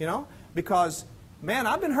 You know? Because, man,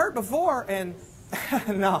 I've been hurt before, and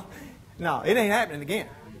no, it ain't happening again.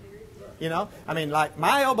 You know? I mean, like,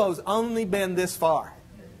 my elbow's only been this far.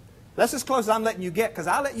 That's as close as I'm letting you get, because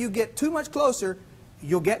I let you get too much closer,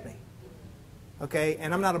 you'll get me. Okay?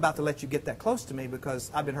 And I'm not about to let you get that close to me, because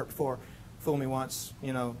I've been hurt before. Fool me once,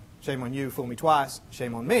 you know, shame on you. Fool me twice,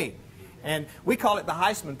 shame on me. And we call it the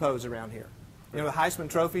Heisman pose around here. You know, the Heisman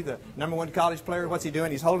Trophy, the #1 college player, what's he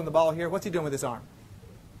doing? He's holding the ball here. What's he doing with his arm?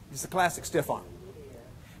 It's a classic stiff arm.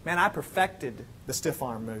 Man, I perfected the stiff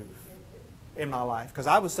arm move in my life, because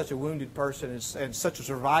I was such a wounded person and such a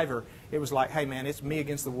survivor. It was like, hey, man, it's me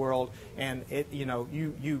against the world, and you know,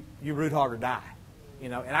 you root hog or die. You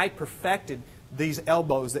know, and I perfected these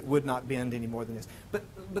elbows that would not bend any more than this. But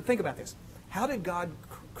think about this. How did God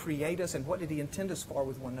create us, and what did He intend us for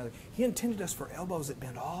with one another? He intended us for elbows that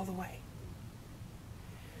bend all the way,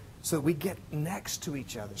 so that we get next to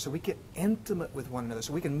each other, so we get intimate with one another,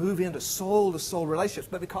 so we can move into soul-to-soul relationships.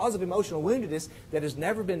 But because of emotional woundedness that has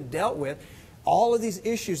never been dealt with, all of these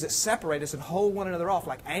issues that separate us and hold one another off,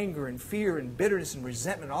 like anger and fear and bitterness and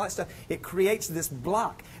resentment and all that stuff, it creates this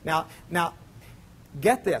block. Now,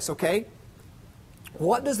 get this, okay?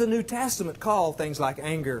 What does the New Testament call things like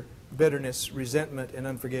anger, bitterness, resentment, and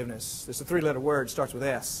unforgiveness? It's a three-letter word, starts with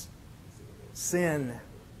S. Sin.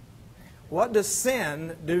 What does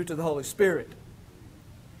sin do to the Holy Spirit?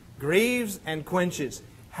 Grieves and quenches.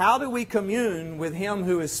 How do we commune with Him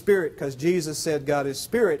who is Spirit? Because Jesus said God is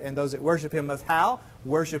Spirit, and those that worship Him must how?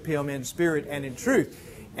 Worship Him in spirit and in truth.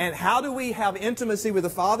 And how do we have intimacy with the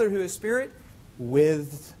Father who is Spirit?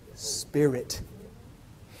 With Spirit.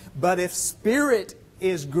 But if Spirit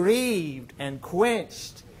is grieved and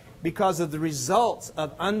quenched because of the results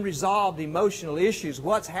of unresolved emotional issues,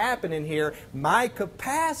 what's happening here? My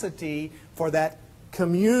capacity for that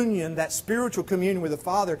communion, that spiritual communion with the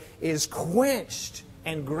Father, is quenched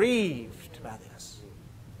and grieved by this.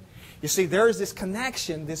 You see, there is this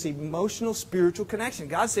connection, this emotional, spiritual connection.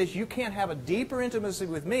 God says you can't have a deeper intimacy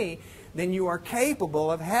with me than you are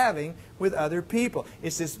capable of having with other people.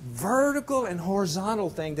 It's this vertical and horizontal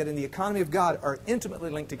thing that in the economy of God are intimately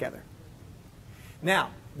linked together. Now,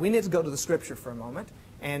 we need to go to the Scripture for a moment,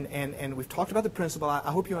 and we've talked about the principle. I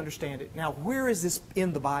hope you understand it. Now, where is this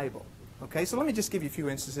in the Bible? Okay, so let me just give you a few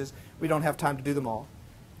instances. We don't have time to do them all.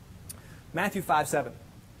 Matthew 5:7.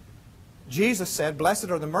 Jesus said, "Blessed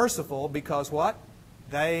are the merciful, because what?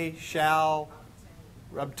 They shall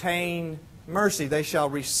obtain mercy. They shall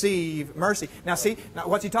receive mercy." Now see,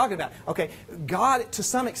 what's He talking about? Okay, God to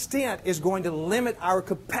some extent is going to limit our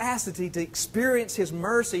capacity to experience His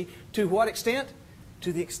mercy to what extent?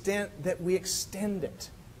 To the extent that we extend it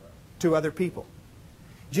to other people.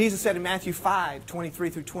 Jesus said in Matthew 5:23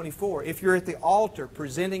 through 24, if you're at the altar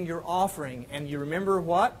presenting your offering, and you remember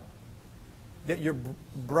what? That your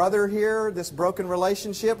brother here, this broken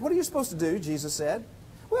relationship, what are you supposed to do? Jesus said,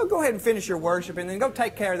 well, go ahead and finish your worship and then go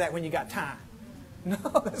take care of that when you got time. No,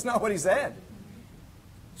 that's not what He said.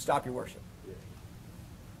 Stop your worship.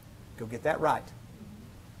 Go get that right.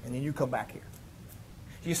 And then you come back here.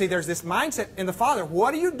 You see, there's this mindset in the Father.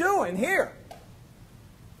 What are you doing here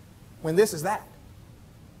when this is that?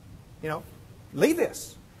 You know, leave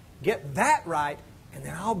this. Get that right, and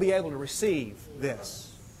then I'll be able to receive this.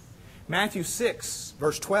 Matthew 6,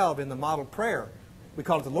 verse 12 in the model prayer. We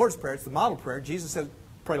call it the Lord's Prayer. It's the model prayer. Jesus said,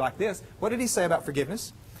 pray like this. What did He say about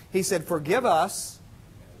forgiveness? He said, forgive us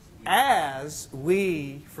as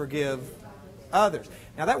we forgive others.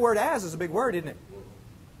 Now that word as is a big word, isn't it?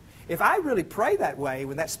 If I really pray that way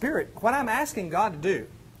with that spirit, what I'm asking God to do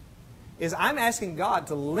is I'm asking God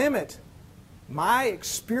to limit my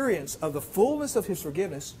experience of the fullness of His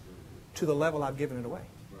forgiveness to the level I've given it away.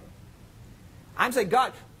 I'm saying,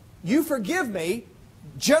 God, you forgive me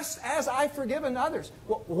just as I've forgiven others.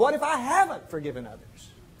 Well, what if I haven't forgiven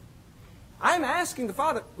others? I'm asking the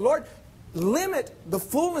Father, Lord, limit the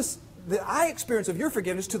fullness that I experience of your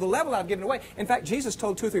forgiveness to the level I've given away. In fact, Jesus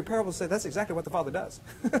told 2 or 3 parables and said that's exactly what the Father does.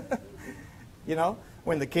 You know,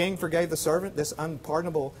 when the king forgave the servant this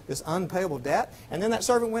unpardonable, this unpayable debt, and then that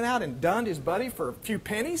servant went out and dunned his buddy for a few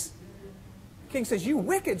pennies, the king says, you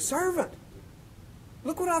wicked servant.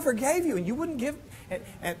 Look what I forgave you, and you wouldn't give.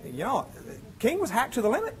 And you know, the king was hacked to the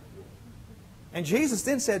limit. And Jesus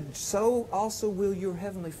then said, so also will your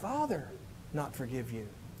heavenly Father not forgive you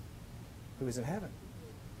who is in heaven.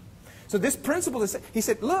 So this principle is, he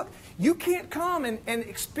said, look, you can't come and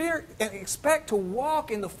expect to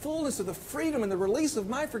walk in the fullness of the freedom and the release of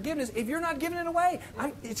my forgiveness if you're not giving it away.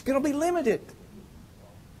 It's going to be limited.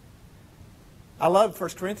 I love 1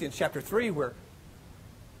 Corinthians chapter 3 where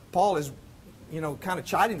Paul is, you know, kind of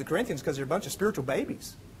chiding the Corinthians because they're a bunch of spiritual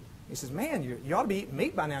babies. He says, man, you ought to be eating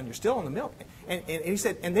meat by now and you're still on the milk. And he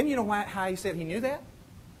said, and then you know how he said he knew that?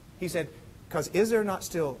 He said, because is there not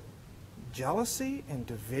still jealousy and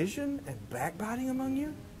division and backbiting among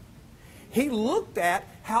you? He looked at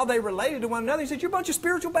how they related to one another. He said, you're a bunch of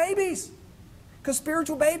spiritual babies. Because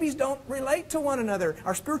spiritual babies don't relate to one another.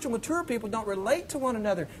 Our spiritual mature people don't relate to one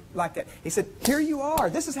another like that. He said, here you are.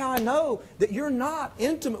 This is how I know that you're not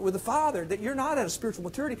intimate with the Father, that you're not at a spiritual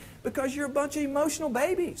maturity, because you're a bunch of emotional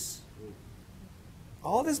babies.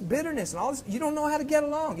 All this bitterness and all this, you don't know how to get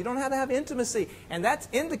along. You don't know how to have intimacy. And that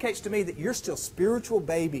indicates to me that you're still spiritual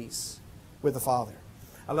babies with the Father.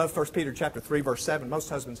 I love 1 Peter chapter 3, verse 7. Most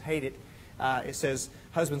husbands hate it. It says,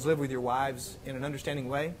 husbands, live with your wives in an understanding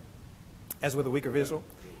way, as with the weaker vessel,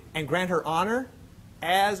 and grant her honor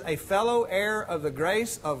as a fellow heir of the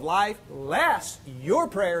grace of life, lest your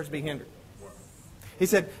prayers be hindered. He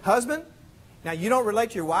said, husband, now you don't relate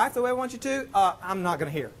to your wife the way I want you to, I'm not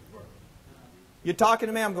going to hear. You're talking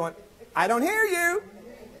to me, I'm going, I don't hear you.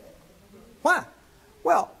 Why?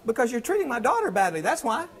 Well, because you're treating my daughter badly, that's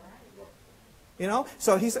why. You know,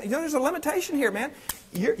 so he said, you know, there's a limitation here, man.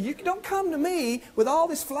 You don't come to me with all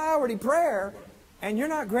this flowery prayer and you're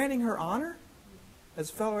not granting her honor as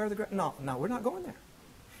a fellow heir of the grace. No, we're not going there.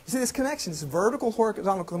 You see this connection, this vertical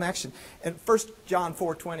horizontal connection. And 1 John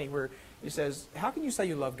 4:20, where he says, how can you say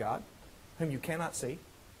you love God, whom you cannot see,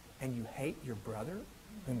 and you hate your brother,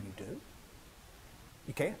 whom you do?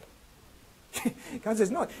 You can't. God says,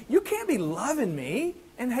 no, you can't be loving me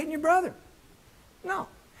and hating your brother. No.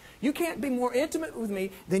 You can't be more intimate with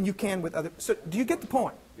me than you can with others. So do you get the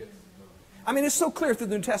point? Yes. I mean, it's so clear through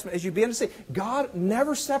the New Testament as you begin to see. God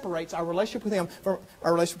never separates our relationship with Him from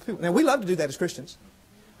our relationship with people. Now, we love to do that as Christians.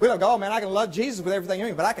 We like, oh, man, I can love Jesus with everything in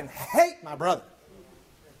me, but I can hate my brother.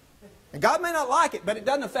 And God may not like it, but it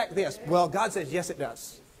doesn't affect this. Well, God says, yes, it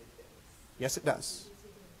does. Yes, it does.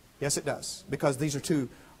 Yes, it does. Because these two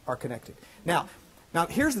are connected. Now,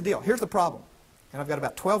 here's the deal. Here's the problem. And I've got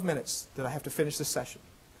about 12 minutes that I have to finish this session.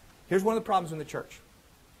 Here's one of the problems in the church,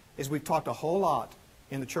 is we've talked a whole lot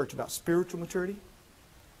in the church about spiritual maturity.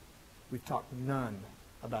 We've talked none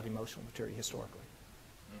about emotional maturity historically.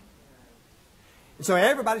 And so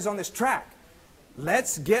everybody's on this track.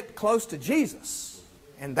 Let's get close to Jesus.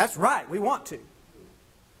 And that's right, we want to.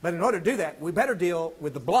 But in order to do that, we better deal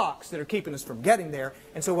with the blocks that are keeping us from getting there.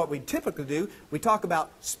 And so what we typically do, we talk about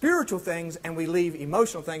spiritual things and we leave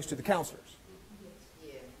emotional things to the counselors.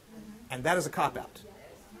 And that is a cop-out.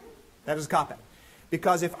 That is a cop-out.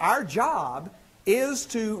 Because if our job is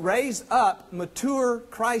to raise up mature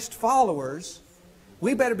Christ followers,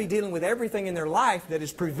 we better be dealing with everything in their life that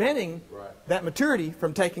is preventing that maturity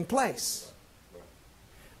from taking place.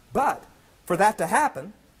 But for that to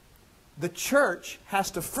happen, the church has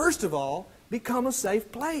to first of all become a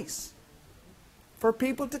safe place for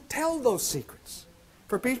people to tell those secrets,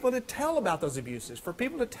 for people to tell about those abuses, for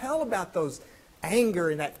people to tell about those anger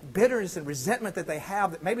and that bitterness and resentment that they have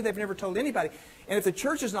that maybe they've never told anybody. And if the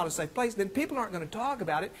church is not a safe place, then people aren't going to talk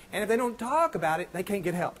about it. And if they don't talk about it, they can't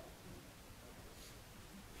get help.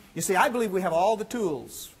 You see, I believe we have all the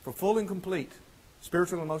tools for full and complete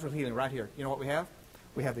spiritual and emotional healing right here. You know what we have?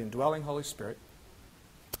 We have the indwelling Holy Spirit.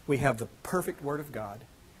 We have the perfect Word of God.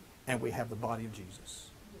 And we have the body of Jesus.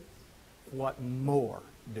 What more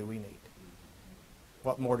do we need?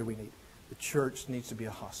 What more do we need? The church needs to be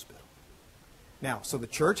a hospital. Now, so the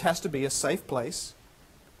church has to be a safe place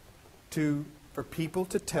for people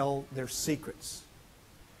to tell their secrets.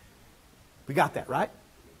 We got that, right?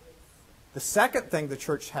 The second thing the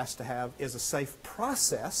church has to have is a safe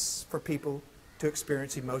process for people to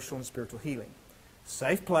experience emotional and spiritual healing.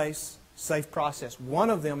 Safe place, safe process. One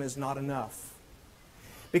of them is not enough.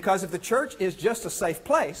 Because if the church is just a safe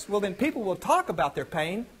place, well then people will talk about their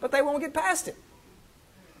pain, but they won't get past it.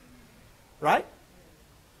 Right?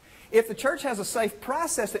 If the church has a safe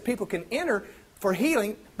process that people can enter for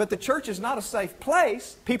healing, but the church is not a safe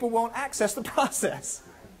place, people won't access the process.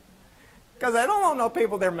 Because they don't want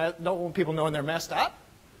people knowing they're messed up.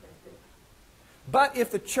 But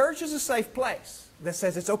if the church is a safe place that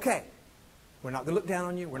says it's okay, we're not going to look down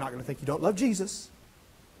on you, we're not going to think you don't love Jesus.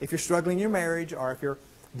 If you're struggling in your marriage, or if you're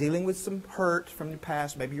dealing with some hurt from your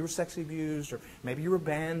past, maybe you were sexually abused, or maybe you were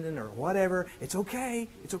abandoned, or whatever, it's okay.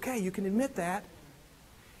 It's okay. You can admit that.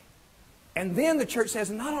 And then the church says,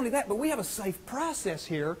 not only that, but we have a safe process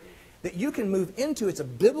here that you can move into. It's a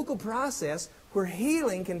biblical process where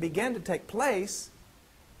healing can begin to take place.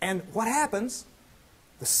 And what happens?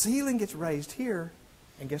 The ceiling gets raised here,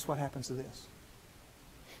 and guess what happens to this?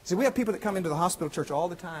 See, we have people that come into the hospital church all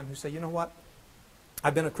the time who say, you know what?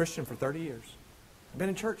 I've been a Christian for 30 years. I've been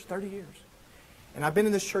in church 30 years. And I've been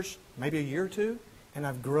in this church maybe a year or two, and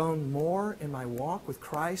I've grown more in my walk with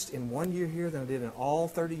Christ in 1 year here than I did in all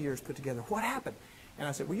 30 years put together. What happened? And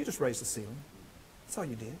I said, well, you just raised the ceiling. That's all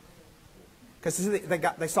you did. Because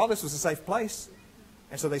they saw this was a safe place,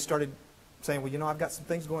 and so they started saying, well, you know, I've got some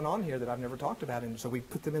things going on here that I've never talked about. And so we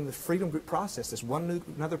put them in the freedom group process, this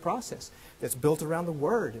another process that's built around the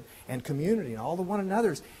Word and community and all the one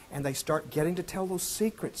another's. And they start getting to tell those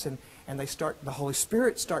secrets, and the Holy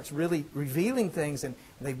Spirit starts really revealing things, and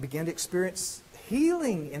they begin to experience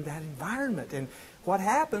healing in that environment. And what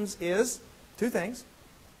happens is two things.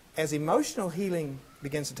 As emotional healing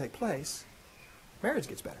begins to take place, marriage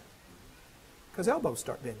gets better. Because elbows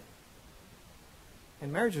start bending.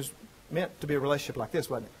 And marriage is meant to be a relationship like this,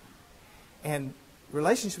 wasn't it? And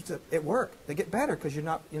relationships at work, they get better because you're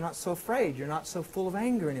not so afraid. You're not so full of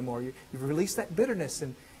anger anymore. You've released that bitterness,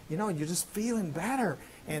 and you're just feeling better.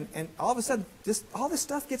 And all of a sudden, just all this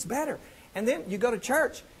stuff gets better. And then you go to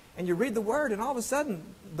church and you read the Word, and all of a sudden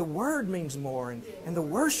the Word means more, and the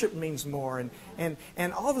worship means more, and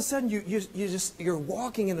all of a sudden you're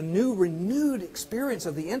walking in a new, renewed experience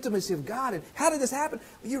of the intimacy of God. And how did this happen?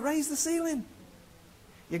 Well, you raised the ceiling.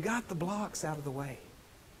 You got the blocks out of the way.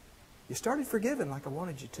 You started forgiving like I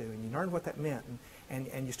wanted you to, and you learned what that meant,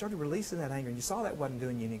 and you started releasing that anger, and you saw that wasn't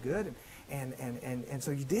doing you any good, and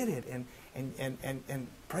so you did it, and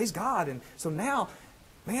praise God. And so now,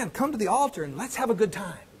 man, come to the altar and let's have a good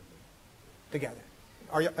time together.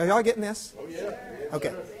 Are y'all getting this? Oh yeah.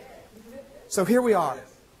 Okay. So here we are.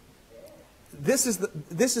 This is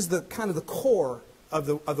the kind of the core of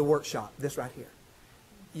the workshop. This right here.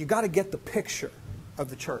 You got to get the picture of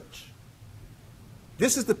the church.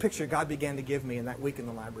 This is the picture God began to give me in that week in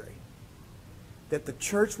the library. That the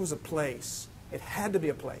church was a place, it had to be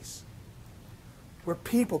a place, where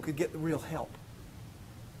people could get the real help.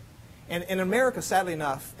 And in America, sadly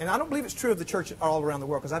enough, and I don't believe it's true of the church all around the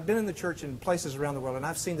world, because I've been in the church in places around the world, and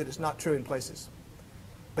I've seen that it's not true in places.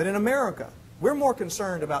 But in America, we're more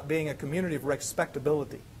concerned about being a community of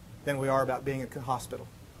respectability than we are about being a hospital.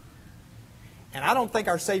 And I don't think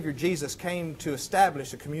our Savior Jesus came to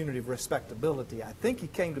establish a community of respectability. I think He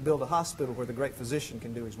came to build a hospital where the great physician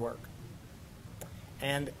can do His work.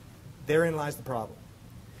 And therein lies the problem.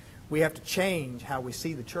 We have to change how we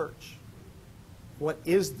see the church. What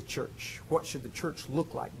is the church? What should the church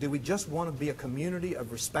look like? Do we just want to be a community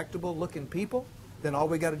of respectable looking people? Then all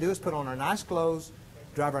we got to do is put on our nice clothes,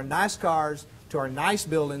 drive our nice cars to our nice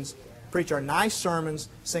buildings, preach our nice sermons,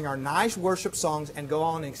 sing our nice worship songs, and go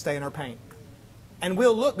on and stay in our paint. And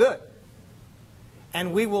we'll look good.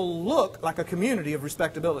 And we will look like a community of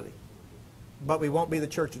respectability. But we won't be the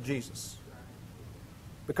church of Jesus.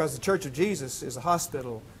 Because the church of Jesus is a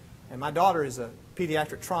hospital. And my daughter is a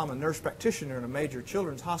pediatric trauma nurse practitioner in a major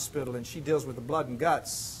children's hospital. And she deals with the blood and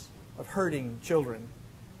guts of hurting children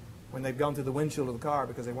when they've gone through the windshield of the car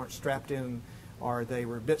because they weren't strapped in, or they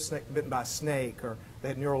were bitten by a snake, or they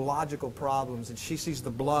had neurological problems, and she sees the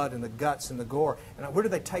blood and the guts and the gore. And where do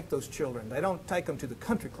they take those children? They don't take them to the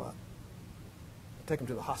country club. They take them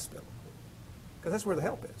to the hospital. Because that's where the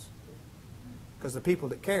help is. Because the people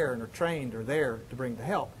that care and are trained are there to bring the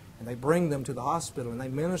help. And they bring them to the hospital, and they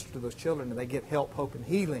minister to those children, and they get help, hope, and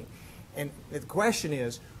healing. And the question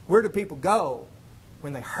is, where do people go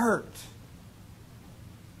when they hurt?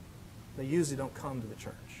 They usually don't come to the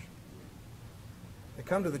church. They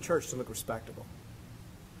come to the church to look respectable.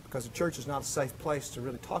 Because the church is not a safe place to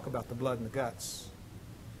really talk about the blood and the guts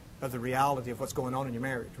of the reality of what's going on in your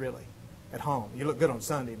marriage, really, at home. You look good on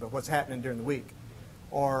Sunday, but what's happening during the week?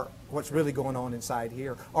 Or what's really going on inside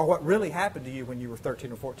here? Or what really happened to you when you were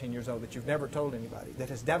 13 or 14 years old that you've never told anybody, that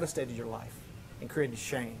has devastated your life and created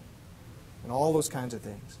shame and all those kinds of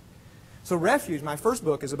things. So Refuge, my first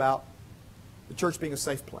book, is about the church being a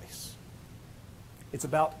safe place. It's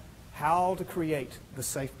about how to create the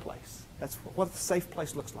safe place. That's what a safe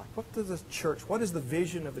place looks like. What does the church, what is the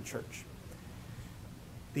vision of the church?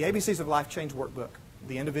 The ABCs of Life Change workbook,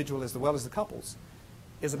 the individual as well as the couples,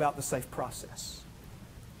 is about the safe process.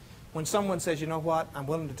 When someone says, you know what, I'm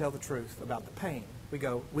willing to tell the truth about the pain, we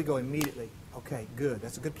go immediately, okay, good,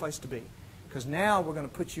 that's a good place to be. Because now we're going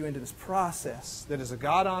to put you into this process that is a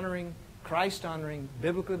God-honoring, Christ-honoring,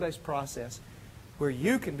 biblically based process where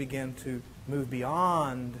you can begin to move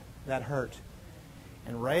beyond that hurt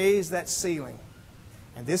and raise that ceiling.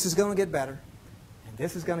 And this is going to get better, and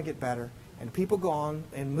this is going to get better, and people go on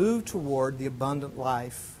and move toward the abundant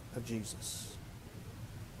life of Jesus.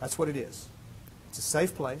 That's what it is. It's a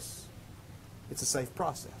safe place. It's a safe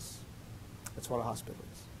process. That's what a hospital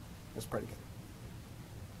is. Let's pray together.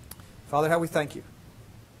 Father, how we thank you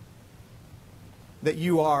that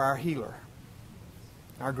you are our healer,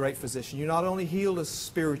 our great physician. You not only healed us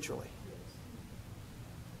spiritually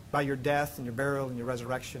by your death and your burial and your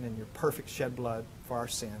resurrection and your perfect shed blood for our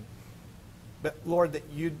sin, but Lord, that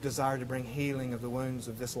you desire to bring healing of the wounds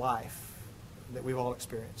of this life that we've all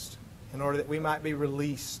experienced in order that we might be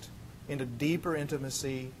released into deeper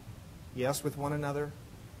intimacy, yes, with one another,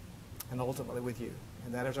 and ultimately with you.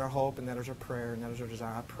 And that is our hope, and that is our prayer, and that is our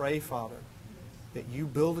desire. I pray, Father, that you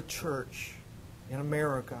build a church in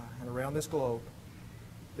America and around this globe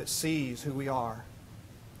that sees who we are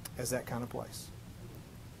as that kind of place.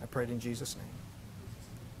 I pray it in Jesus'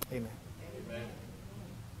 name. Amen. Amen.